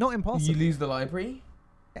library. It's not impossible. You lose the library?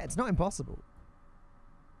 Yeah, it's not impossible.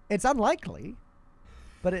 It's unlikely.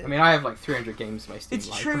 But I mean, I have like 300 games in my Steam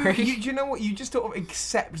library. It's true. You know what? You just sort of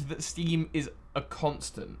accept that Steam is a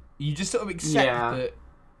constant. You just sort of accept that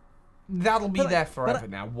that'll be there forever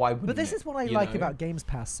now. Why wouldn't it? But this is what I like about Games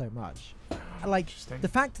Pass so much. Like, the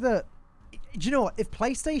fact that... Do you know what? If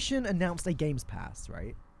PlayStation announced a Games Pass,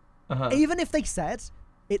 right? Even if they said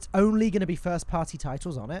it's only going to be first-party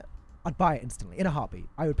titles on it, I'd buy it instantly, in a heartbeat.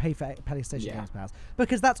 I would pay for PlayStation Games Pass.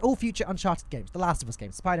 Because that's all future Uncharted games, The Last of Us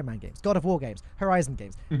games, Spider-Man games, God of War games, Horizon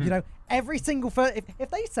games. You know, every single... If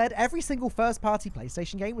they said every single first-party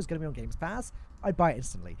PlayStation game was going to be on Games Pass, I'd buy it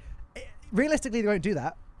instantly. Realistically, they won't do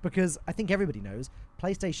that, because I think everybody knows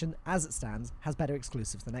PlayStation, as it stands, has better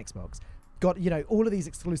exclusives than Xbox. Got, you know, all of these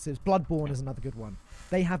exclusives. Bloodborne is another good one.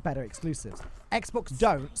 They have better exclusives. Xbox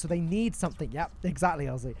don't, so they need something. Yep, exactly,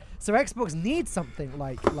 Ozzy. So Xbox needs something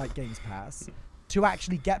like Games Pass to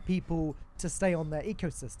actually get people to stay on their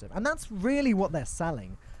ecosystem, and that's really what they're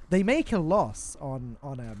selling. They make a loss on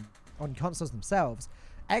consoles themselves.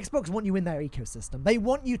 Xbox want you in their ecosystem. They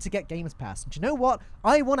want you to get Games Pass. And you know what?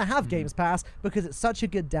 I want to have Games Pass because it's such a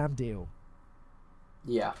good damn deal.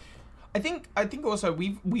 Yeah. I think also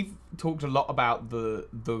we've talked a lot about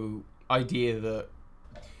the idea that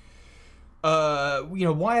you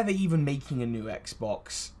know, why are they even making a new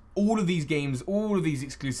Xbox? All of these games, all of these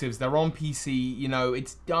exclusives, they're on PC, you know,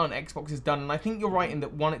 it's done, Xbox is done. And I think you're right in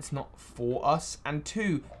that, one, it's not for us, and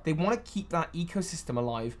two, they want to keep that ecosystem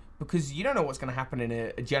alive, because you don't know what's going to happen in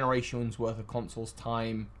a generation's worth of consoles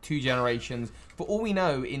time, 2 generations. For all we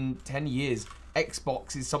know, in 10 years,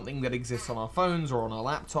 Xbox is something that exists on our phones or on our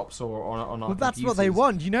laptops or on our computers. Well, that's what they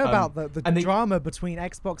want. You know about the drama between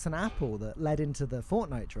Xbox and Apple that led into the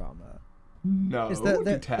Fortnite drama? No,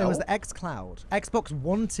 there was the xCloud. Xbox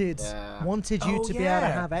wanted you to be able to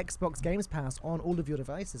have Xbox Games Pass on all of your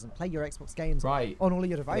devices and play your Xbox games on all of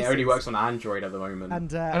your devices. It only works on Android at the moment.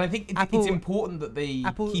 And I think it's important that they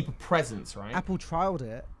keep a presence, right? Apple trialed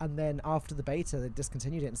it, and then after the beta, they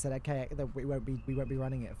discontinued it and said, "Okay, we won't be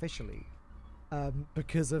running it officially,"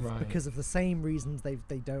 because of the same reasons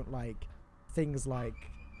they don't like things like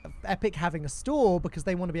Epic having a store, because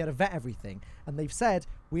they want to be able to vet everything, and they've said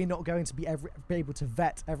we're not going to be able to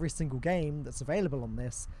vet every single game that's available on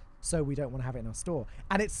this, so we don't want to have it in our store.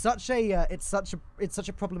 And it's such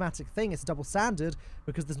a problematic thing. It's a double standard,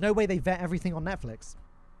 because there's no way they vet everything on Netflix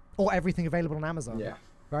or everything available on Amazon. Yeah.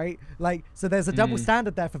 Right? Like, so there's a double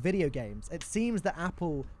standard there for video games. It seems that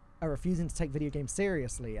Apple are refusing to take video games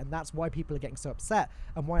seriously, and that's why people are getting so upset,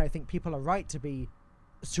 and why I think people are right to be,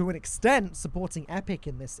 to an extent, supporting Epic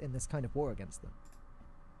in this kind of war against them.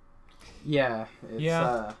 Yeah,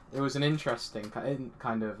 it was an interesting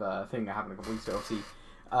kind of thing that happened a couple weeks ago. Obviously,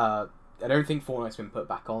 I don't think Fortnite's been put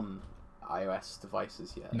back on iOS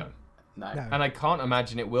devices yet. No. And I can't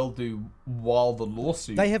imagine it will do while the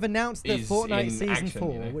lawsuit. They have announced that Fortnite Season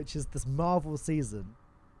 4, which is this Marvel season,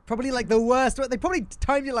 probably like the worst. They probably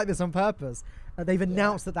timed it like this on purpose. They've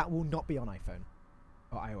announced that will not be on iPhone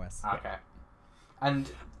or iOS. Okay.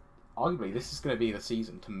 And arguably, this is going to be the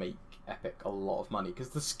season to make Epic a lot of money, because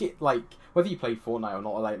the skit, like, whether you play Fortnite or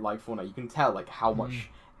not, like Fortnite, you can tell like how much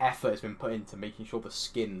effort has been put into making sure the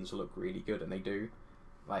skins look really good, and they do.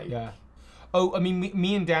 Like, yeah. Oh, I mean,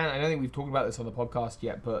 me and Dan, I don't think we've talked about this on the podcast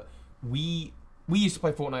yet, but we used to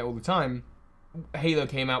play Fortnite all the time. Halo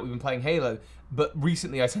came out, we've been playing Halo, but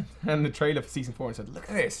recently I sent the trailer for Season 4 and said, look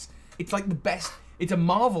at this. It's like the best. It's a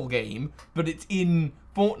Marvel game, but it's in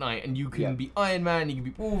Fortnite, and you can be Iron Man, you can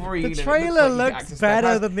be Wolverine. The trailer looks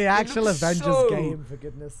better than the actual Avengers game, for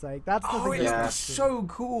goodness sake. That's the thing. It's so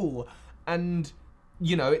cool. And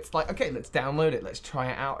you know, it's like, okay, let's download it, let's try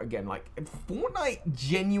it out again. Like, Fortnite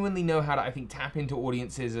genuinely know how to, I think, tap into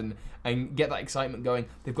audiences and get that excitement going.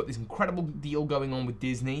 They've got this incredible deal going on with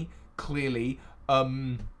Disney, clearly.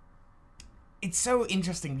 It's so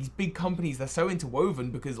interesting. These big companies, they're so interwoven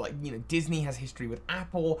because, like, you know, Disney has history with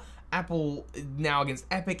Apple. Apple now against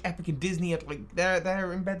Epic. Epic and Disney are, like,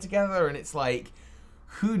 they're in bed together, and it's like,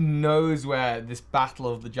 who knows where this battle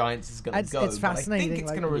of the giants is going to go? It's fascinating. I think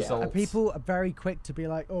it's like, going to result. People are very quick to be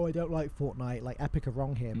like, "Oh, I don't like Fortnite." Like Epic are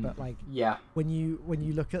wrong here, but like, when you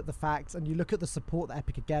look at the facts and you look at the support that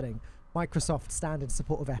Epic are getting, Microsoft stand in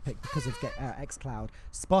support of Epic because of xCloud.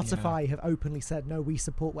 Spotify have openly said, "No, we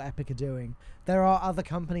support what Epic are doing." There are other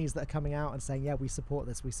companies that are coming out and saying, "Yeah, we support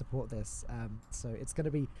this. We support this." So it's going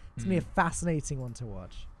to be a fascinating one to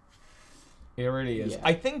watch. It really is.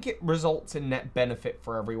 I think it results in net benefit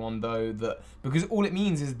for everyone, though, because all it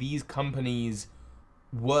means is these companies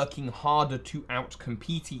working harder to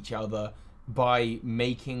outcompete each other by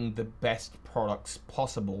making the best products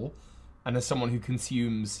possible. And as someone who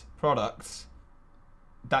consumes products,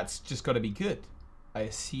 that's just got to be good, I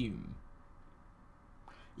assume.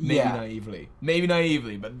 Maybe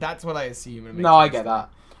naively, but that's what I assume. No, I get that.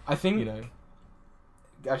 I think, you know.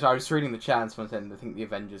 Actually, I was reading the chat and someone said I think the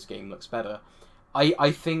Avengers game looks better.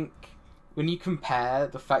 I think when you compare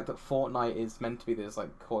the fact that Fortnite is meant to be this like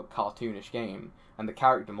cartoonish game, and the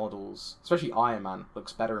character models, especially Iron Man,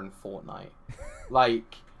 looks better in Fortnite.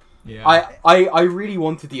 Like, I really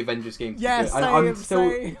wanted the Avengers game to be good. I'm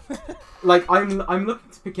still like I'm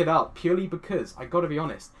looking to pick it up purely because I got to be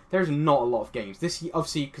honest, there's not a lot of games this year.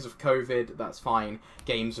 Obviously, because of COVID, that's fine.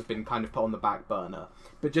 Games have been kind of put on the back burner.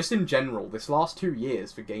 But just in general, this last 2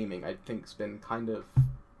 years for gaming, I think, has been kind of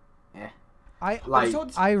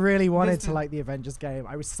I really wanted to like the Avengers game.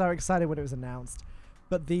 I was so excited when it was announced.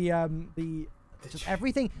 But just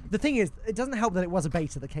everything. The thing is, it doesn't help that it was a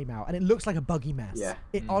beta that came out, and it looks like a buggy mess. Yeah.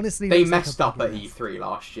 It honestly they looks messed like a up at buggy mess. E3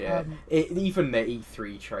 last year. Even their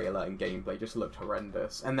E3 trailer and gameplay just looked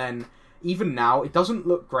horrendous. And then even now, it doesn't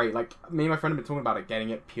look great. Like, me and my friend have been talking about it,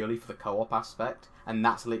 getting it purely for the co-op aspect, and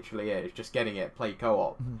that's literally it. It's just getting it, play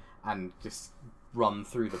co-op, and just run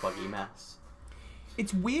through the buggy mess.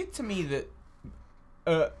 It's weird to me that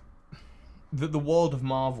the world of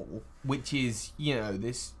Marvel, which is, you know,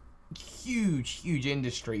 this huge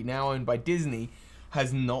industry now owned by Disney,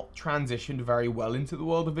 has not transitioned very well into the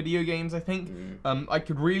world of video games, I think. I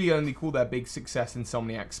could really only call their big success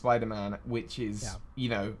Insomniac Spider-Man, which is, you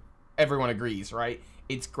know, everyone agrees, right?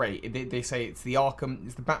 It's great. They say it's the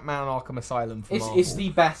Batman Arkham Asylum for Marvel. It's the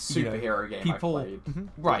best superhero game I've played.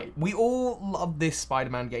 Right. We all love this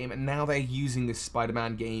Spider-Man game, and now they're using this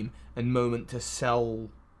Spider-Man game and moment to sell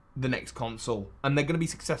the next console, and they're going to be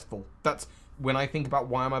successful. That's when I think about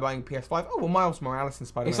why am I buying a PS5? Oh, well, Miles Morales and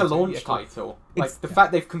Spider-Man. It's a launch title. Like, the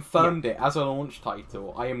fact they've confirmed it as a launch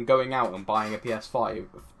title, I am going out and buying a PS5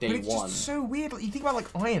 day one. But it's just so weird. Like, you think about, like,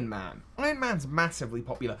 Iron Man. Iron Man's massively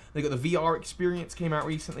popular. They got the VR experience came out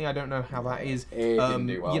recently. I don't know how that is. It didn't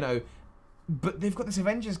do well. You know, but they've got this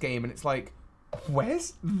Avengers game, and it's like,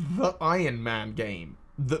 where's the Iron Man game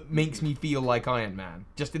that makes me feel like Iron Man,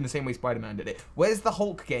 just in the same way Spider-Man did it? Where's the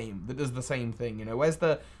Hulk game that does the same thing? You know, where's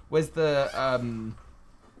the I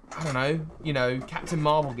don't know, you know, Captain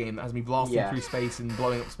Marvel game that has me blasting through space and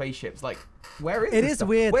blowing up spaceships? Like, where is it? This Is stuff?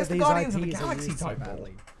 weird. Where's that the these Guardians of the IPs Galaxy are so title?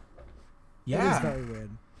 badly. Yeah, it is very weird.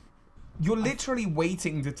 You're literally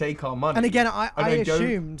waiting to take our money. And again, I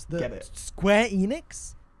assumed that Square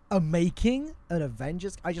Enix are making an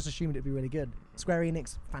Avengers. I just assumed it'd be really good. Square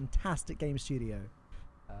Enix, fantastic game studio.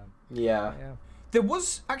 Yeah. There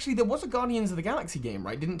was a Guardians of the Galaxy game,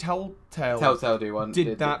 right? Didn't Telltale do one?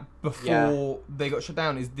 Did that before they got shut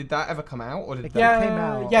down? Did that ever come out, or did that came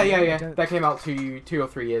out? Yeah. That came out two or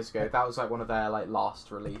 3 years ago. That was like one of their like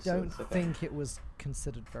last releases. I don't think it was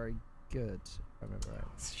considered very good. I remember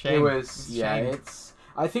right. It was It's.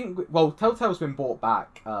 I think Telltale's been bought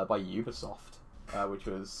back by Ubisoft, which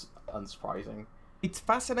was unsurprising. It's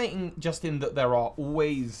fascinating just in that there are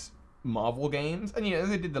always Marvel games, and you know,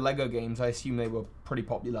 they did the Lego games. I assume they were pretty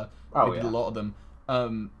popular. They did a lot of them.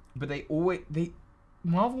 But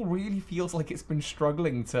Marvel really feels like it's been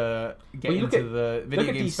struggling to get into the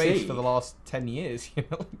video game space for the last 10 years, you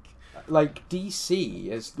know? Like DC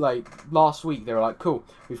is like last week they were like, cool,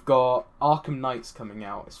 we've got Arkham Knights coming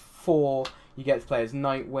out. It's 4. You get to play as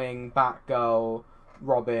Nightwing, Batgirl,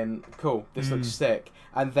 Robin. Cool, this looks sick.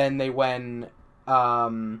 And then they went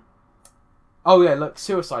oh yeah, look,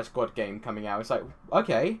 Suicide Squad game coming out. It's like,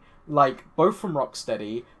 okay, like, both from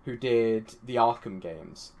Rocksteady, who did the Arkham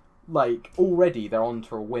games. Like, already they're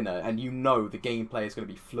onto a winner, and you know the gameplay is going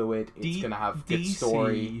to be fluid, it's going to have good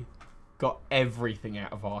story. got everything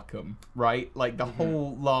out of Arkham, right? Like the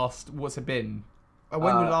whole last, what's it been?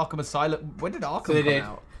 When did Arkham Asylum? When did Arkham come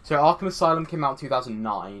out? So Arkham Asylum came out in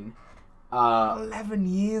 2009. 11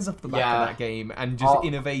 years off the back of that game, and just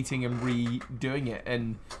innovating and redoing it.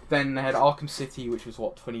 And then they had Arkham City, which was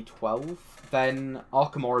 2012. Then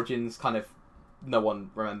Arkham Origins, kind of no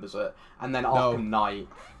one remembers it, and then Arkham Knight.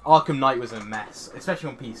 Arkham Knight was a mess, especially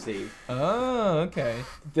on PC. Oh, okay.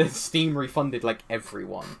 The Steam refunded like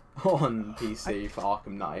everyone on PC for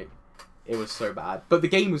Arkham Knight. It was so bad, but the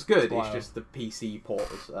game was good. It's just the PC port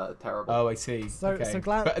was terrible. Oh, I see. So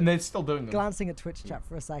and they're still doing them. Glancing at Twitch chat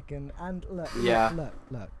for a second, and look.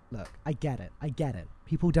 I get it.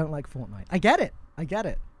 People don't like Fortnite. I get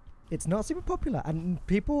it. It's not super popular, and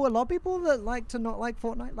a lot of people that like to not like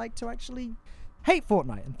Fortnite like to actually hate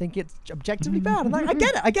Fortnite and think it's objectively bad. And I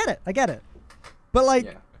get it. But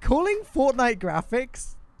like calling Fortnite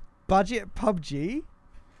graphics budget PUBG.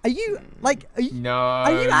 Are you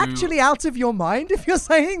actually out of your mind if you're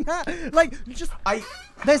saying that? Like,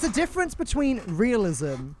 there's a difference between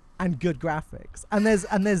realism and good graphics, and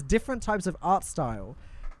there's different types of art style.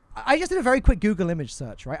 I just did a very quick Google image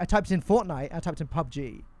search, right? I typed in Fortnite, I typed in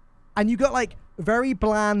PUBG, and you got like very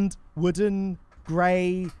bland, wooden,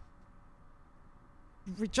 grey,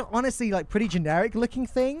 honestly like pretty generic looking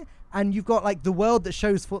thing. And you've got like the world that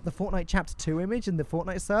shows the Fortnite Chapter 2 image in the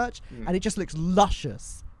Fortnite search, and it just looks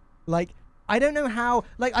luscious. Like, I don't know how,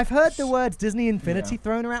 like, I've heard the words Disney Infinity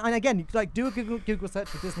thrown around, and again, you like do a Google search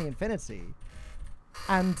for Disney Infinity,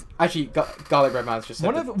 and actually, Garlic Red Man's just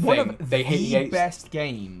said one of the best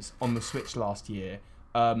games on the Switch last year.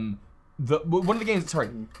 One of the games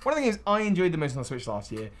I enjoyed the most on the Switch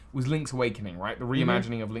last year was Link's Awakening, right? The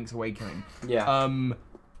reimagining of Link's Awakening. Yeah.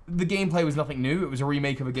 The gameplay was nothing new. It was a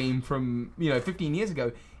remake of a game from 15 years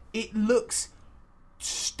ago. It looks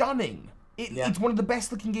stunning. It's one of the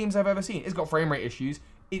best looking games I've ever seen. It's got frame rate issues.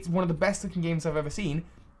 It's one of the best looking games I've ever seen,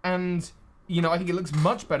 and I think it looks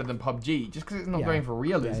much better than PUBG just because it's not going for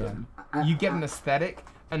realism. You get an aesthetic,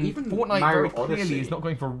 and even Fortnite very clearly is not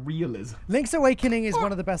going for realism. Link's Awakening is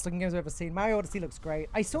one of the best looking games I've ever seen. Mario Odyssey looks great.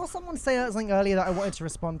 I saw someone say something earlier that I wanted to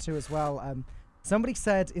respond to as well. Somebody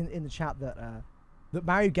said in the chat that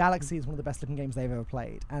Mario Galaxy is one of the best looking games they've ever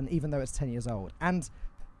played, and even though it's 10 years old. And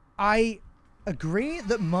I agree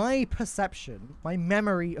that my perception, my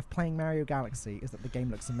memory of playing Mario Galaxy is that the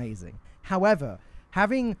game looks amazing. However,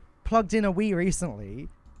 having plugged in a Wii recently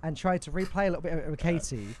and tried to replay a little bit of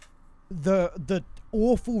Katie, the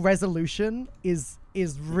awful resolution is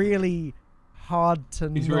really hard to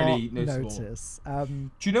notice. Do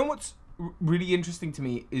you know what's really interesting to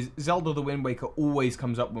me is Zelda The Wind Waker always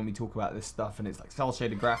comes up when we talk about this stuff, and it's like cel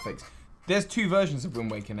shaded graphics. There's two versions of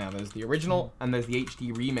Wind Waker now. There's the original and there's the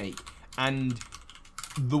HD remake, and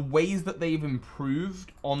the ways that they've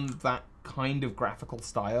improved on that kind of graphical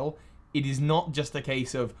style, it is not just a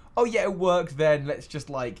case of, oh yeah, it worked then, let's just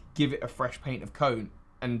like give it a fresh paint of coat.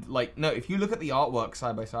 And like, no, if you look at the artwork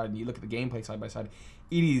side by side and you look at the gameplay side by side,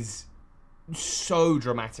 it is so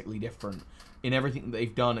dramatically different in everything that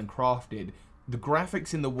they've done and crafted. The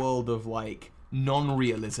graphics in the world of like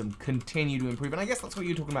non-realism continue to improve, and I guess that's what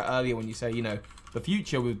you were talking about earlier when you say, the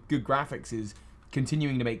future with good graphics is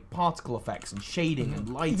continuing to make particle effects and shading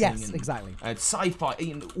and lighting and sci-fi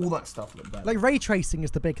and all that stuff look better. Like ray tracing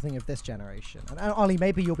is the big thing of this generation, and Ollie,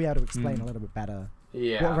 maybe you'll be able to explain a little bit better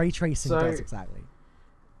what ray tracing does exactly.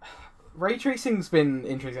 Ray tracing's been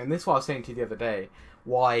interesting, and this is what I was saying to you the other day,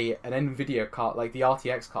 why an Nvidia card, like the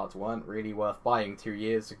RTX cards weren't really worth buying 2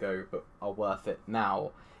 years ago, but are worth it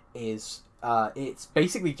now, is it's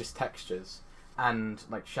basically just textures and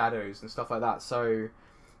like shadows and stuff like that. So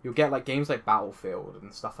you'll get like games like Battlefield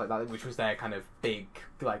and stuff like that, which was their kind of big,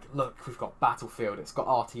 like, look, we've got Battlefield, it's got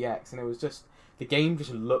RTX, and it was just, the game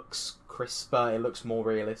just looks crisper, it looks more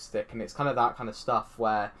realistic, and it's kind of that kind of stuff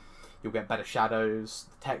where you'll get better shadows,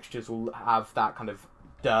 the textures will have that kind of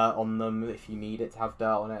dirt on them if you need it to have dirt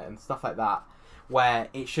on it, and stuff like that, where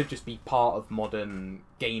it should just be part of modern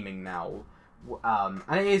gaming now. And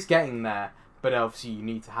it is getting there, but obviously you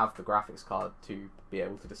need to have the graphics card to be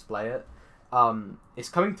able to display it. It's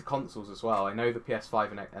coming to consoles as well. I know the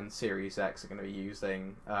PS5 and Series X are going to be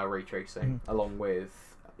using ray tracing along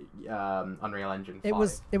with Unreal Engine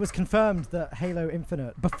 5. It was confirmed that Halo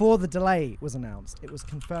Infinite, before the delay was announced, it was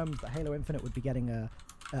confirmed that Halo Infinite would be getting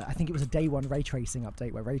I think it was a day one ray tracing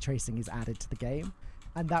update where ray tracing is added to the game,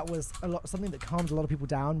 and that was something that calmed a lot of people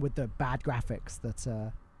down with the bad graphics that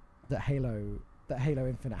that Halo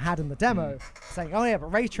Infinite had in the demo, saying, "Oh yeah,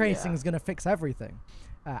 but ray tracing is going to fix everything."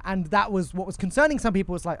 And that was what was concerning some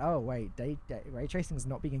people. Was like, oh wait, ray tracing is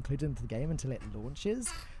not being included into the game until it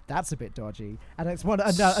launches. That's a bit dodgy, and it's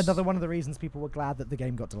another one of the reasons people were glad that the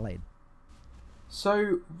game got delayed.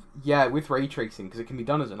 So yeah, with ray tracing, because it can be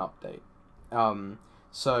done as an update.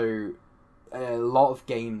 So a lot of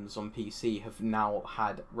games on PC have now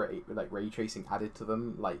had ray tracing added to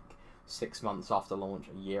them, like 6 months after launch,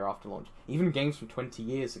 a year after launch. Even games from 20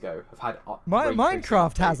 years ago have had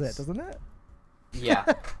Minecraft has it, doesn't it? Yeah,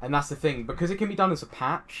 and that's the thing, because it can be done as a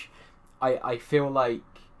patch. I feel like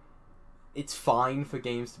it's fine for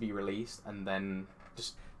games to be released and then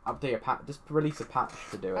just update a patch, just release a patch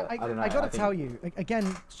to do it. I don't know. I gotta tell you again,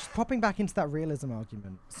 just popping back into that realism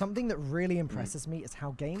argument. Something that really impresses me is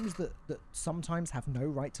how games that sometimes have no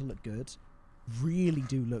right to look good, really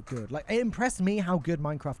do look good. Like, it impressed me how good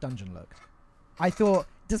Minecraft Dungeon looked. I thought,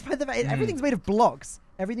 despite the fact everything's made of blocks,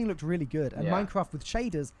 everything looked really good, and Minecraft with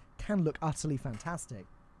shaders can look utterly fantastic.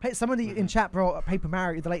 Somebody in chat brought up Paper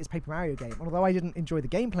Mario, the latest Paper Mario game. And although I didn't enjoy the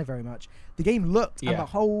gameplay very much, the game looked and the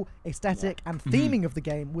whole aesthetic and theming of the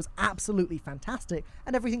game was absolutely fantastic.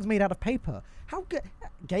 And everything's made out of paper. How good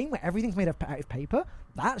a game where everything's made out of paper?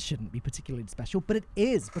 That shouldn't be particularly special, but it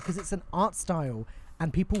is, because it's an art style.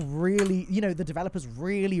 And people really, the developers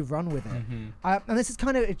really run with it. And this is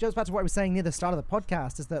it goes back to what I was saying near the start of the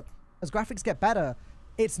podcast, is that as graphics get better,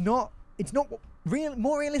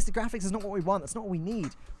 more realistic graphics is not what we want. That's not what we need.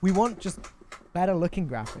 We want just better looking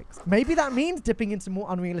graphics. Maybe that means dipping into more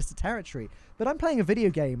unrealistic territory. But I'm playing a video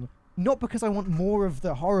game not because I want more of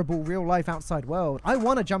the horrible real life outside world. I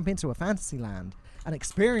want to jump into a fantasy land and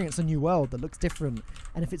experience a new world that looks different.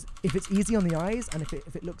 And if it's easy on the eyes, and if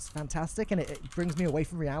it looks fantastic and it brings me away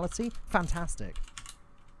from reality, fantastic.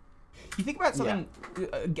 You think about something,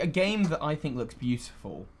 a game that I think looks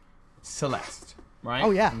beautiful, Celeste, right?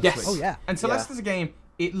 Oh yeah, yes. Oh yeah. And Celeste is a game.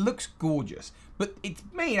 It looks gorgeous, but it's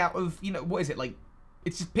made out of what is it like?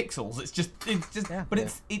 It's just pixels. It's just. But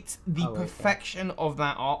it's the perfection of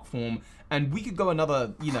that art form. And we could go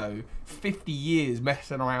another 50 years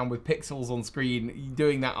messing around with pixels on screen,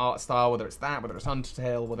 doing that art style, whether it's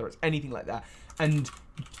Undertale, whether it's anything like that, and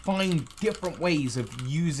find different ways of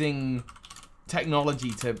using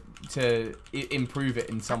technology to improve it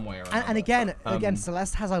in some way or another. And again,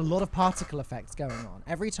 Celeste has a lot of particle effects going on.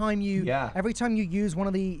 Every time you use one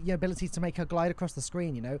of the abilities to make her glide across the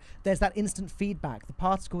screen, there's that instant feedback. The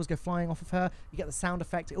particles go flying off of her. You get the sound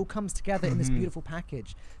effect. It all comes together in this beautiful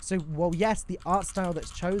package. So, yes, the art style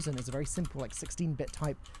that's chosen is a very simple, 16-bit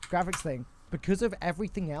type graphics thing. Because of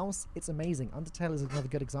everything else, it's amazing. Undertale is another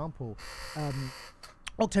good example.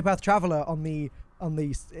 Octopath Traveler in the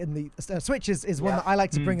Switch is one that I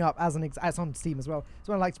like to bring up as it's on Steam as well. It's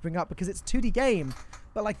one I like to bring up because it's a 2D game,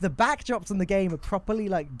 but the backdrops in the game are properly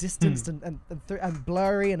distanced and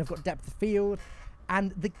blurry and have got depth of field,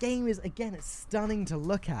 and the game is it's stunning to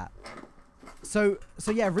look at. So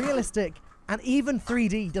yeah, realistic, and even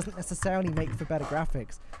 3D doesn't necessarily make for better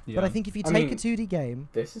graphics. Yeah. But I think if you take a 2D game,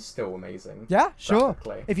 this is still amazing. Yeah, sure.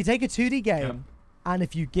 If you take a 2D game and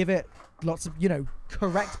if you give it lots of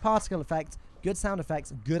correct particle effects, good sound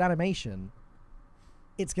effects, good animation,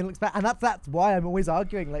 it's gonna look better. And that's why I'm always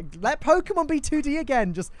arguing, let Pokemon be 2D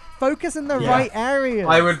again. Just focus in the right areas.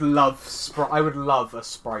 I would love a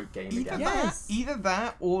sprite game again. Either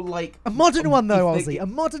that or a modern one though, Ozzy. A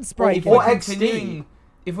modern sprite game. Or XD.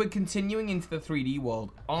 If we're continuing into the 3D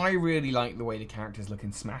world, I really like the way the characters look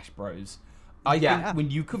in Smash Bros. I think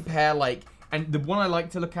when you compare and the one I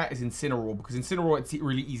like to look at is Incineroar, because Incineroar, it's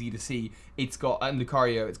really easy to see. It's got, and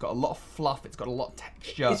Lucario, it's got a lot of fluff, it's got a lot of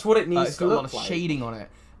texture. It's what it needs it's to got look a lot of shading on it.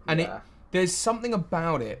 And there's something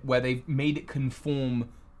about it where they've made it conform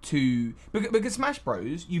to... Because Smash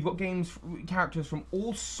Bros, you've got characters from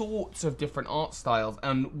all sorts of different art styles,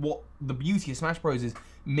 and what the beauty of Smash Bros is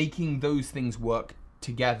making those things work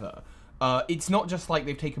together. It's not just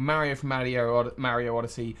they've taken Mario from Mario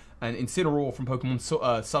Odyssey and Incineroar from Pokemon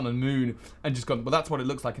Sun and Moon and just gone, well, that's what it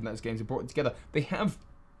looks like in those games, and brought it together. They have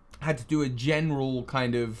had to do a general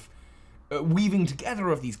kind of weaving together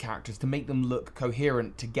of these characters to make them look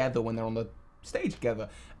coherent together when they're on the stage together.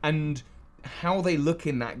 And how they look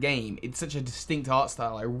in that game, it's such a distinct art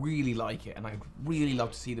style. I really like it, and I'd really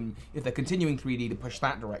love to see them, if they're continuing 3D, to push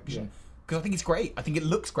that direction. Because I think it's great. I think it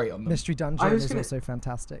looks great on them. Mystery Dungeon is also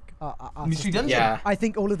fantastic. Mystery Dungeon? Yeah. I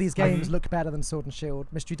think all of these games look better than Sword and Shield.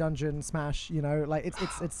 Mystery Dungeon, Smash,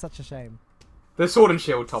 it's such a shame. The Sword and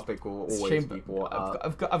Shield topic will always be brought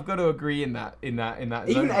up. I've got to agree in that. Even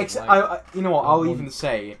I'll even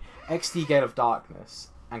say XD Gate of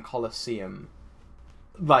Darkness and Colosseum,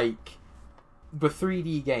 the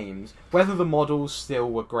 3D games, whether the models still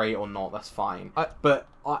were great or not, that's fine. But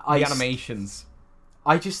the animations.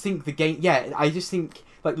 I just think the game. Yeah, I just think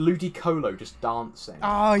like Ludicolo just dancing.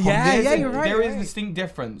 Oh yeah, you're right. There is a distinct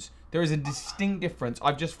difference. There is a distinct difference.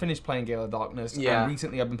 I've just finished playing Gale of Darkness, and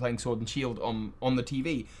recently I've been playing Sword and Shield on the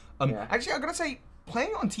TV. Actually, I'm gonna say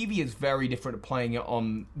playing it on TV is very different to playing it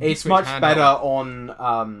on. It's Switch much handheld. better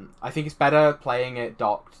on. I think it's better playing it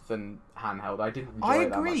docked than handheld. I didn't enjoy it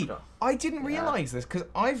that much. I didn't realize this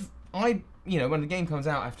because when the game comes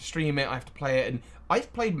out, I have to stream it, I have to play it, and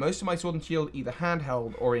I've played most of my Sword and Shield either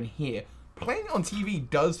handheld or in here. Playing it on TV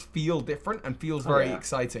does feel different and feels very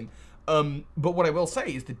exciting. But what I will say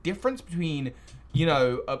is the difference between,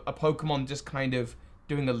 a Pokemon just kind of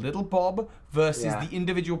doing a little bob versus the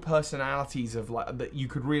individual personalities of that you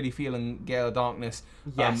could really feel in Gale of Darkness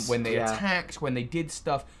when they attacked, when they did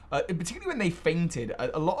stuff, particularly when they fainted.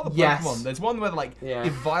 A lot of the Pokemon, there's one where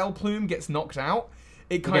if Vileplume gets knocked out,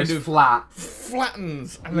 it kind of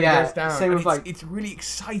flattens and then goes down. Same with it's really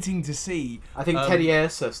exciting to see. I think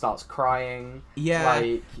Teddiursa starts crying.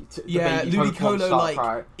 Ludicolo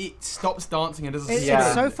it stops dancing and does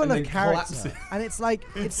it's so full of character, and it's like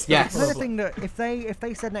it's the kind of thing that if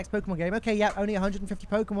they said next Pokemon game, okay, only 150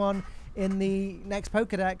 Pokemon in the next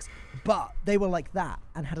Pokedex, but they were like that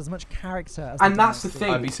and had as much character as. And that's the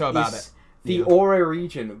thing. I'd be so about it. The Oro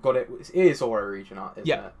region got it. It is Oro region, isn't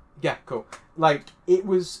it? Yeah, cool. It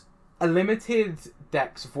was a limited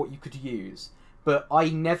dex of what you could use, but I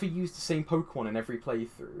never used the same Pokemon in every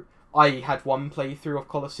playthrough. I had one playthrough of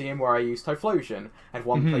Colosseum where I used Typhlosion, and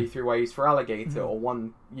one playthrough where I used Feraligatr, or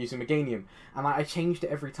one using Meganium, and I changed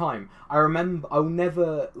it every time. I remember, I'll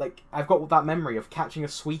never, I've got that memory of catching a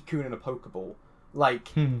Suicune in a Pokeball,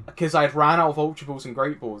 because I had ran out of Ultra Balls and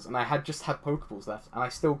Great Balls, and I had just had Pokeballs left, and I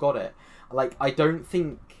still got it. I don't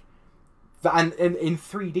think... And in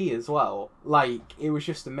 3D as well, it was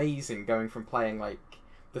just amazing going from playing the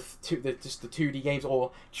 2D games or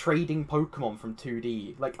trading Pokemon from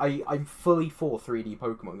 2D. I'm fully for 3D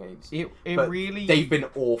Pokemon games. They've been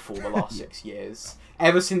awful the last 6 years.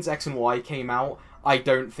 Ever since X and Y came out, I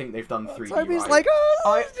don't think they've done 3D Toby's right.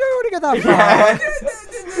 I don't want to get that far.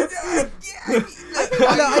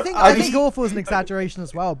 I think awful is an exaggeration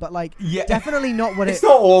as well, but definitely not what it's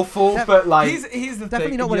not awful, but here's the definitely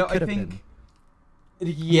thing. Not what it could have been.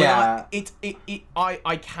 Yeah,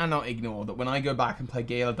 I cannot ignore that when I go back and play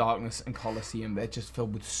Gale of Darkness and Colosseum, they're just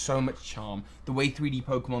filled with so much charm. The way 3D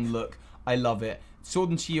Pokemon look, I love it. Sword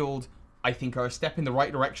and Shield, I think, are a step in the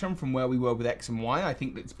right direction from where we were with X and Y. I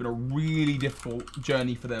think it's been a really difficult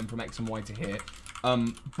journey for them from X and Y to here.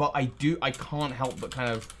 But I can't help but kind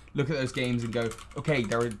of look at those games and go, okay,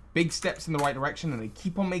 there are big steps in the right direction, and they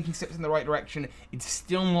keep on making steps in the right direction. It's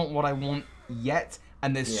still not what I want yet.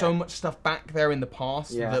 And there's so much stuff back there in the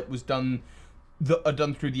past that was done, that are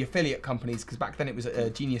done through the affiliate companies. Because back then it was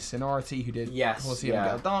Genius Sonority who did Colosseum and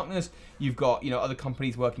Gale of Darkness. You've got other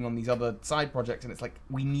companies working on these other side projects, and it's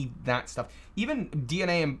we need that stuff. Even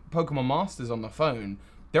DNA and Pokemon Masters on the phone,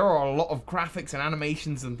 there are a lot of graphics and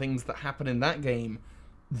animations and things that happen in that game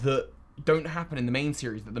that don't happen in the main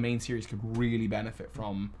series. That the main series could really benefit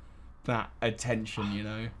from that attention.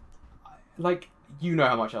 You know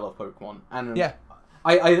how much I love Pokemon, and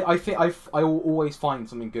I think I will always find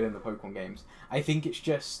something good in the Pokemon games. I think it's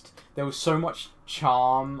just there was so much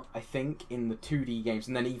charm, I think, in the 2D games,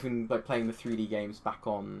 and then even playing the 3D games back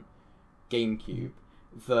on GameCube,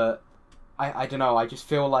 that I don't know. I just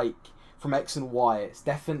feel like from X and Y, it's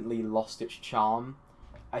definitely lost its charm.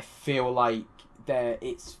 I feel like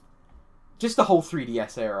it's just the whole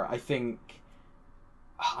 3DS era. I think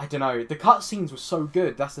I don't know. The cutscenes were so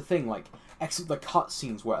good. That's the thing. The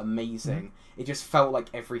cutscenes were amazing. It just felt like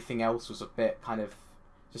everything else was a bit kind of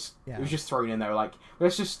just. It was just thrown in there.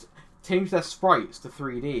 Let's just change their sprites to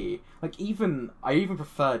 3D. I even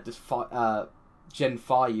preferred this Gen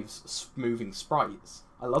 5's moving sprites.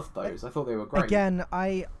 I loved those. I thought they were great. Again,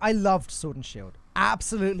 I loved Sword and Shield.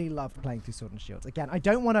 Absolutely loved playing through Sword and Shield. Again, I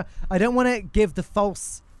don't want to give the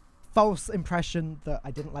false impression that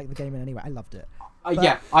I didn't like the game in any way. I loved it.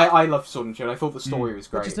 I loved Sword and Shield. I thought the story was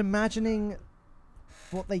great. But just imagining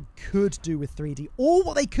what they could do with 3D, or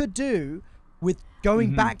what they could do with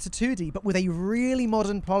going back to 2D, but with a really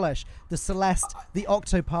modern polish, the Celeste, the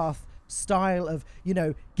Octopath style of,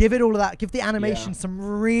 give it all of that, give the animation some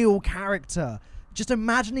real character. Just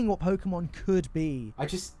imagining what Pokemon could be.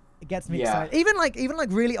 It gets me excited. Even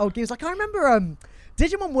really old games. I remember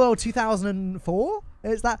Digimon World 2004.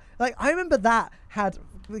 Is that I remember that had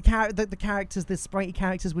the characters, the sprite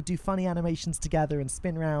characters would do funny animations together and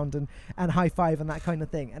spin round and high five and that kind of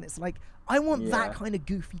thing. And it's I want that kind of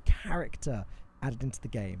goofy character added into the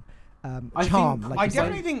game. charm. I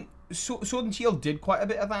definitely think Sword and Shield did quite a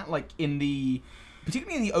bit of that, like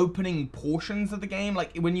particularly in the opening portions of the game.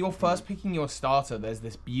 Like when you're first picking your starter, there's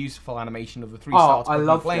this beautiful animation of the three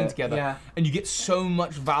starters playing together, and you get so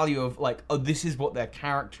much value of like, oh, this is what their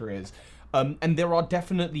character is. And there are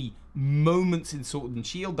definitely moments in Sword and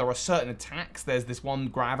Shield. There are certain attacks. There's this one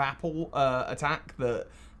grab apple attack that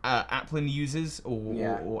Applin uses,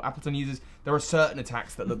 or Appleton uses. There are certain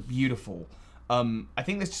attacks that look beautiful. I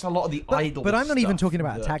think there's just a lot of the idle. But I'm not even talking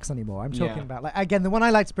about attacks anymore. I'm talking about, like, again, the one I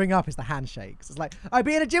like to bring up is the handshakes. It's like, I'm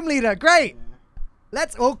being a gym leader, great.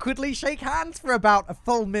 Let's awkwardly shake hands for about a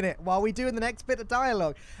full minute while we do the next bit of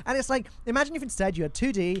dialogue. And it's like, imagine if instead you had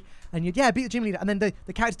 2D and you'd beat the gym leader, and then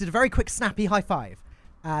the character did a very quick snappy high five.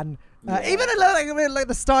 And even like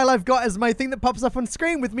the style I've got as my thing that pops up on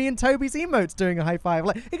screen with me and Toby's emotes doing a high five.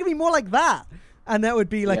 Like, it could be more like that. And that would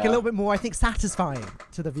be like a little bit more, I think, satisfying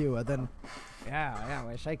to the viewer than,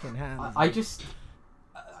 we're shaking hands. I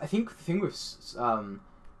think the thing with Sun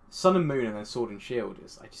and Moon and then Sword and Shield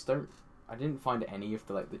is I didn't find any of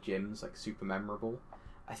the gyms like super memorable.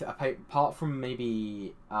 Apart from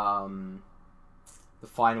maybe the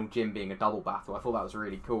final gym being a double battle, I thought that was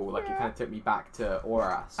really cool. Like, it kind of took me back to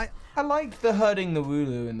Auras. I liked the herding the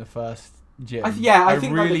Wooloo in the first gym. I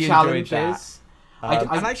think really the challenge enjoyed that. is.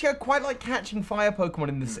 And actually, I quite like catching fire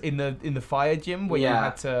Pokemon in the fire gym where you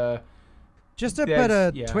had to. Just to put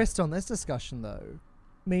a twist on this discussion, though,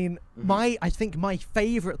 I mean, I think my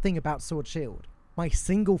favorite thing about Sword Shield, my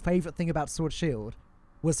single favorite thing about Sword Shield,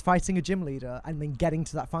 was fighting a gym leader and then getting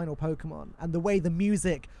to that final Pokemon, and the way the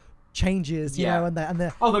music changes, you know, and the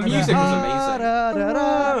music was amazing.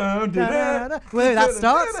 Where that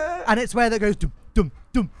starts, and it's where that goes dum dum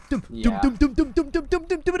dum dum dum dum dum dum dum dum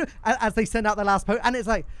dum dum dum as they send out the last Pokemon, and it's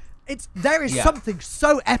like. There is something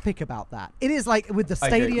so epic about that. It is like with the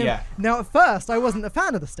stadium. Now, at first, I wasn't a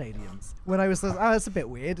fan of the stadiums. When I was, it's a bit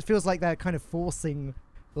weird. It feels like they're kind of forcing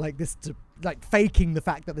like this to faking the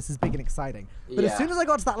fact that this is big and exciting. But as soon as I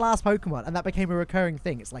got to that last Pokemon and that became a recurring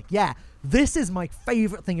thing, it's like, this is my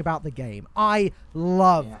favorite thing about the game. I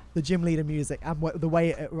love the gym leader music and the way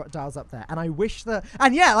it dials up there. And I wish that,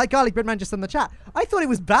 and like Garlic Breadman just in the chat, I thought it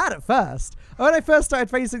was bad at first. When I first started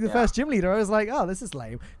facing the first gym leader, I was like, oh, this is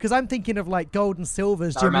lame. Because I'm thinking of like Gold and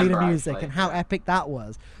Silver's gym leader music and how epic that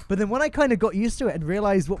was. But then when I kind of got used to it and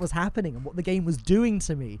realized what was happening and what the game was doing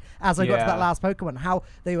to me as I got to that last Pokemon, how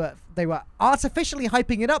they were artificially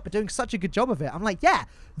hyping it up but doing such a good job of it, I'm like,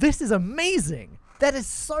 this is amazing. That is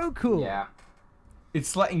so cool. Yeah.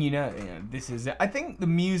 It's letting you know, this is it. I think the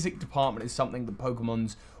music department is something that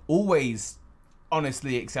Pokemon's always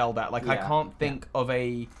honestly excelled at. Like, I can't think of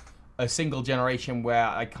a single generation where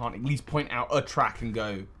I can't at least point out a track and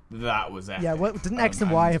go, that was epic. Yeah, well, didn't X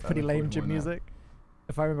and Y have pretty lame gym music?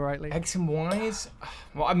 If I remember rightly. X and Y's?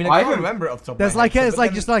 Well, I mean, I can't remember it off the top of my head. There's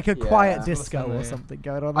just like a quiet disco or something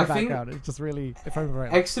going on in the background. It's just really, if I remember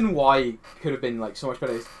rightly. X and Y could have been like so much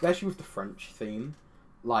better, especially with the French theme.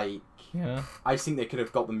 Like, I think they could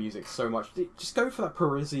have got the music so much. Just go for that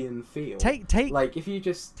Parisian feel. Like, if you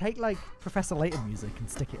just take like Professor Layton music and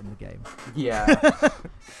stick it in the game. Yeah.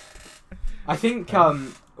 I think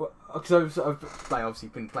because I've obviously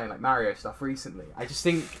been playing like Mario stuff recently. I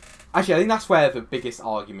think that's where the biggest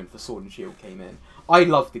argument for Sword and Shield came in. I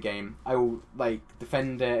love the game. I will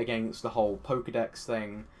defend it against the whole Pokedex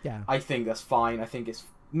thing. Yeah. I think that's fine. I think it's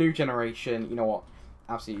new generation. You know what?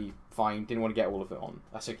 Absolutely fine. Didn't want to get all of it on.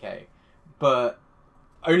 That's okay. But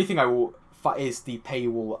only thing I will is the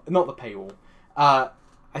paywall. Not the paywall. I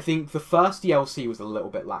think the first DLC was a little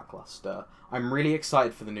bit lackluster. I'm really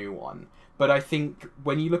excited for the new one. But I think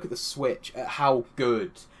when you look at the Switch, at how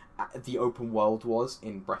good the open world was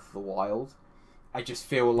in Breath of the Wild, I just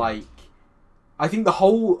feel like I think the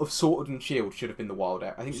whole of Sword and Shield should have been the wild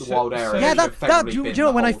area. I think the wild area. Yeah, do you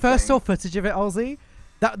know when I first saw footage of it, Ozzy,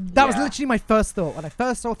 that was literally my first thought. When I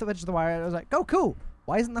first saw footage of the Wild, I was like, oh, cool.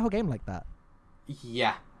 Why isn't the whole game like that?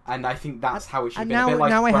 Yeah, and I think that's how it should be. Now, a bit like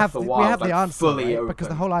now Breath I of have the Wild, we have the answer, fully right? Because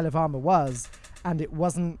the whole Isle of Armor was, and it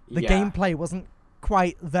wasn't. The gameplay wasn't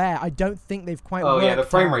quite there. I don't think they've quite. Oh yeah, the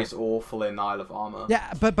frame rate's awful in Isle of Armor.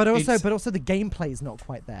 Yeah, but also the gameplay's not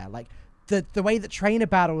quite there. Like the way that trainer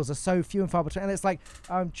battles are so few and far between, and it's like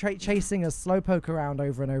I'm chasing a slowpoke around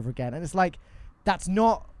over and over again, and it's like that's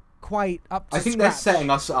not quite up to I think scratch. they're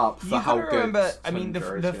setting us up for how good. Remember, I mean,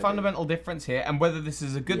 the fundamental difference here, and whether this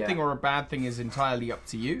is a good thing or a bad thing is entirely up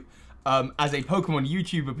to you. As a Pokemon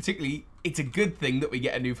YouTuber particularly, it's a good thing that we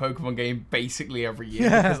get a new Pokemon game basically every year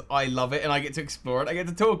because I love it and I get to explore it, I get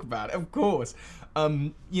to talk about it, of course.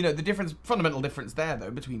 You know, the fundamental difference there,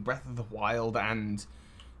 though, between Breath of the Wild and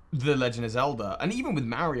The Legend of Zelda, and even with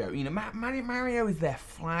Mario, you know, Mario is their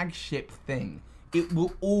flagship thing. It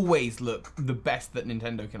will always look the best that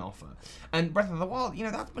Nintendo can offer. And Breath of the Wild, you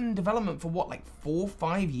know, that's been in development for what, like 4 or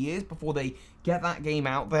 5 years before they get that game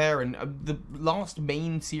out there. And the last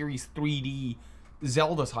main series 3D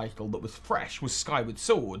Zelda title that was fresh was Skyward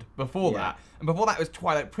Sword. Before that, and before that was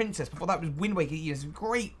Twilight Princess. Before that was Wind Waker. You know, some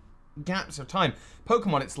great gaps of time.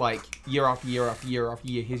 Pokemon, it's like year after year after year after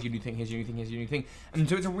year. Here's your new thing. Here's your new thing. Here's your new thing. And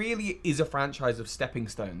so it really is a franchise of stepping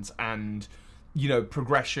stones and, you know,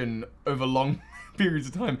 progression over long periods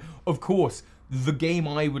of time. Of course, the game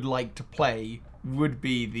I would like to play would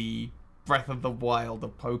be the Breath of the Wild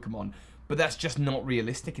of Pokemon, but that's just not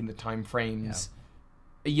realistic in the time frames.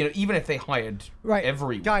 Yeah. You know, even if they hired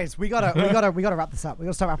everyone. Guys, we gotta wrap this up. We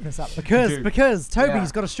gotta start wrapping this up because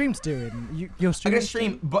Toby's got a stream to do, and you're streaming. I gotta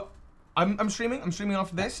stream, but I'm streaming. I'm streaming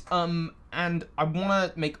after this. And I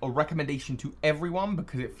want to make a recommendation to everyone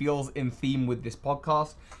because it feels in theme with this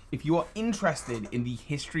podcast. If you are interested in the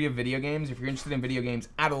history of video games, if you're interested in video games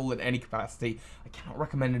at all in any capacity, I cannot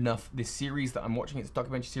recommend enough this series that I'm watching. It's a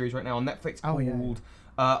documentary series right now on Netflix called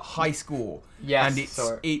High Score. Yes,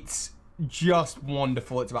 and it's just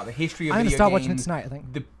wonderful. It's about the history of I'm video games. I'm gonna start watching it tonight, I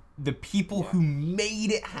think. The people who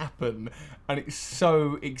made it happen, and it's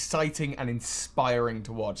so exciting and inspiring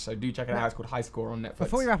to watch. So do check it out. It's called High Score on Netflix.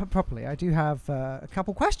 Before we wrap up properly, I do have a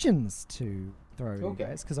couple questions to throw you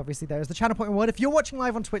guys, because obviously there is the Channel Point reward. If you're watching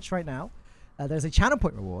live on Twitch right now, there's a Channel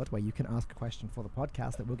Point reward where you can ask a question for the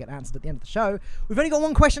podcast that will get answered at the end of the show. We've only got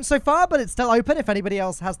one question so far, but it's still open if anybody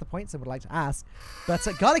else has the points and would like to ask. But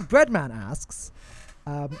Garlic Breadman asks,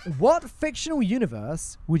 what fictional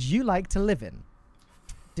universe would you like to live in?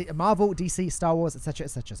 Marvel, DC, Star Wars, etc.,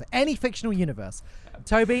 etc. So any fictional universe.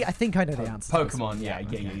 Toby, I think I know the answer. Pokemon, yeah.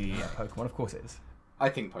 Pokemon, of course it is. I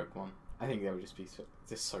think Pokemon. I think they would just be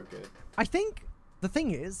just so good. I think the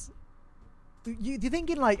thing is, you're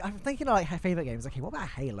thinking like, I'm thinking like favorite games. Okay, what about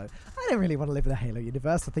Halo? I don't really want to live in a Halo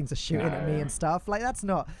universe where things are shooting at me and stuff. Like that's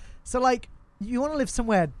not. So like, you want to live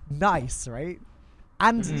somewhere nice, right?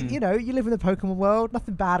 And you know, you live in the Pokemon world.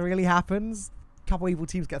 Nothing bad really happens. A couple evil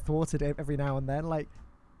teams get thwarted every now and then. Like.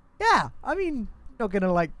 Yeah, I mean, not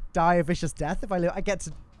gonna like die a vicious death if I get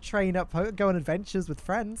to train up, go on adventures with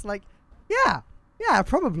friends. Like, yeah,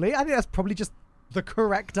 probably. I think that's probably just the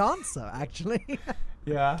correct answer, actually.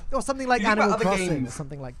 Yeah. Or something like Animal Crossing, or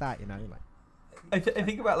something like that. You know, like. I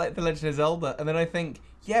think about like The Legend of Zelda, and then I think,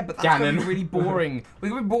 yeah, but that's gonna be really boring. It's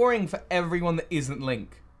gonna be boring for everyone that isn't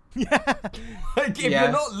Link. Yeah. Like if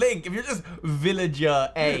you're not Link, if you're just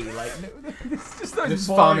Villager A, like it's just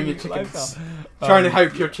farming your chickens, trying to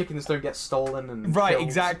hope your chickens don't get stolen and killed.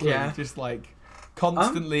 Exactly. Yeah. Just like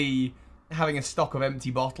constantly having a stock of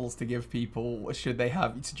empty bottles to give people. Should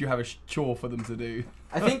you have a chore for them to do?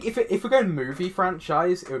 I think if we're going movie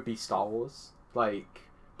franchise, it would be Star Wars. Like,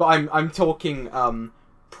 but I'm talking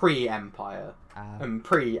pre-Empire.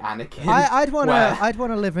 Pre-Anakin. I'd want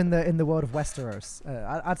to live in the world of Westeros.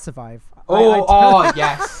 I'd survive.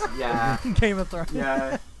 Yes, yeah. Game of Thrones.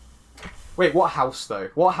 Yeah. Wait, what house though?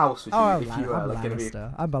 What house would you if you were like going to be?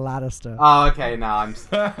 I'm a Lannister. Oh, okay. No, I'm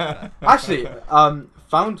actually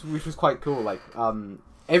found which was quite cool. Like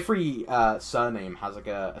every surname has like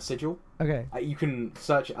a sigil. Okay. You can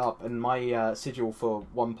search it up, and my sigil for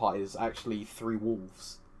one part is actually 3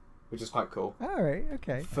 wolves. Which is quite cool. All right,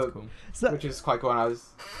 okay. Cool. So, which is quite cool. And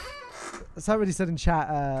somebody said in chat,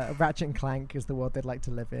 Ratchet and Clank is the world they'd like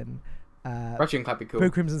to live in. Ratchet and Clank be cool. Blue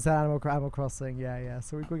Crimson said Animal Crossing. Yeah.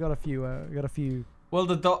 So we got a few. Well,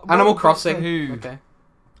 Animal Crossing. Who? Okay.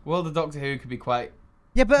 Well, the Doctor Who could be quite.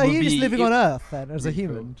 Yeah, but are you just living on Earth then, as a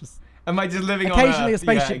human? Cool. Just am I just living on Earth? Occasionally, a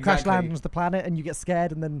spaceship crash lands on the planet, and you get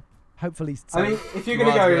scared, and then. Hopefully, I mean, if you're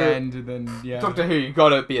gonna go Doctor Who, you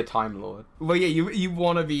gotta be a Time Lord. Well, yeah, you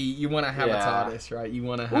wanna have a TARDIS, right? You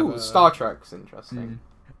wanna have. Star Trek's interesting.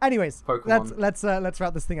 Anyways, Pokemon. let's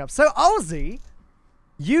wrap this thing up. So, Ozzy,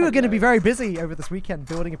 you are going to be very busy over this weekend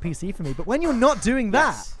building a PC for me. But when you're not doing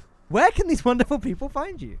that, where can these wonderful people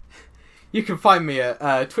find you? You can find me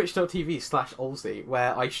at twitch.tv/Ozzy,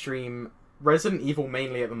 where I stream Resident Evil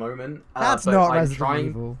mainly at the moment. That's not Resident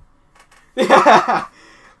Evil. Yeah.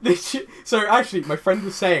 So actually, my friend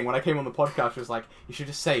was saying when I came on the podcast, was like, you should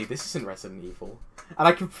just say, this isn't Resident Evil. And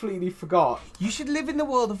I completely forgot. You should live in the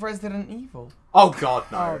world of Resident Evil. Oh god,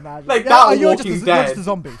 no. Oh, man. Like that you're Walking just Dead. You're just a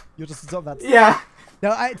zombie. You're just a zombie. Yeah.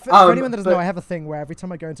 No, for anyone that doesn't know, I have a thing where every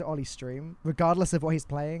time I go into Ollie's stream, regardless of what he's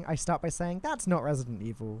playing, I start by saying, that's not Resident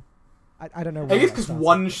Evil. I don't know why. I guess because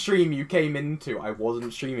one stream you came into, I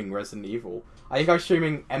wasn't streaming Resident Evil. I think I was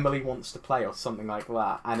streaming Emily Wants to Play or something like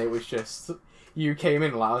that, and it was just... You came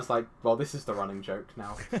in and I was like, well, this is the running joke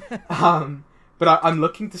now. But I'm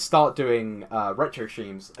looking to start doing retro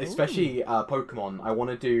streams, especially Pokemon. I want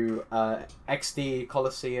to do XD,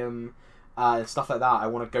 Coliseum, and stuff like that. I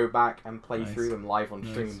want to go back and play through them live on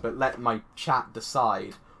stream, but let my chat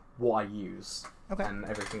decide what I use and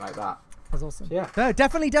everything like that. That's awesome. Yeah. No,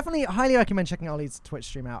 definitely highly recommend checking Ollie's Twitch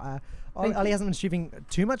stream out. Ollie hasn't been streaming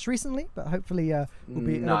too much recently, but hopefully we'll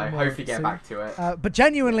be hopefully get back to it. But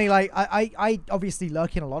genuinely, like I obviously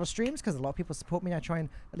lurk in a lot of streams because a lot of people support me. I try and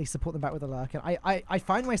at least support them back with a lurk, and I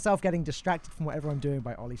find myself getting distracted from whatever I'm doing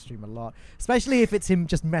by Ollie's stream a lot, especially if it's him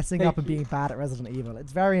just messing up and being bad at Resident Evil.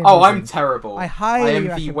 It's very amusing. Oh, I'm terrible. I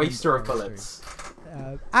am the waster of bullets.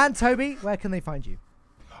 And Toby, where can they find you?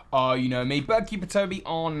 You know me, Birdkeeper Toby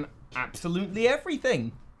on absolutely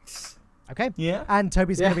everything. Okay. Yeah. And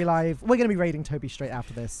Toby's going to be live. We're going to be raiding Toby straight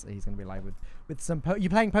after this. He's going to be live with some... You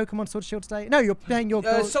playing Pokemon Sword Shield today? No, you're playing your...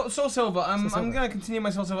 Soul Silver. I'm going to continue my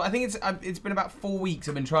Soul Silver. I think it's been about 4 weeks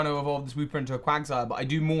I've been trying to evolve the Swooper into a Quagsire, but I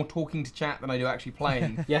do more talking to chat than I do actually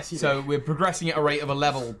playing. Yes, you So we're progressing at a rate of a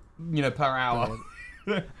level, per hour.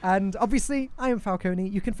 And obviously, I am Falcone.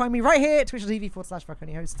 You can find me right here at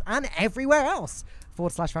twitch.tv/Falcone hosts and everywhere else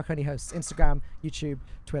 /Falcone hosts. Instagram, YouTube,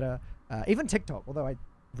 Twitter, even TikTok, although I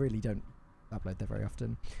really don't upload there very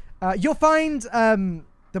often. You'll find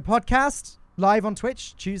the podcast live on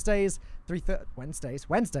Twitch Tuesdays, Wednesdays at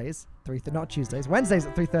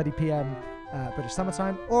 3:30 p.m. British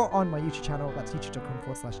summertime, or on my YouTube channel. That's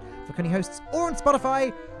youtube.com/Falcone hosts, or on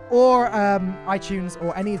Spotify, or iTunes,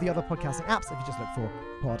 or any of the other podcasting apps if you just look for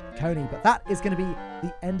Podcone. But that is going to be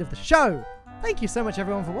the end of the show. Thank you so much,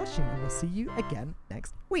 everyone, for watching, and we'll see you again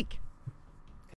next week.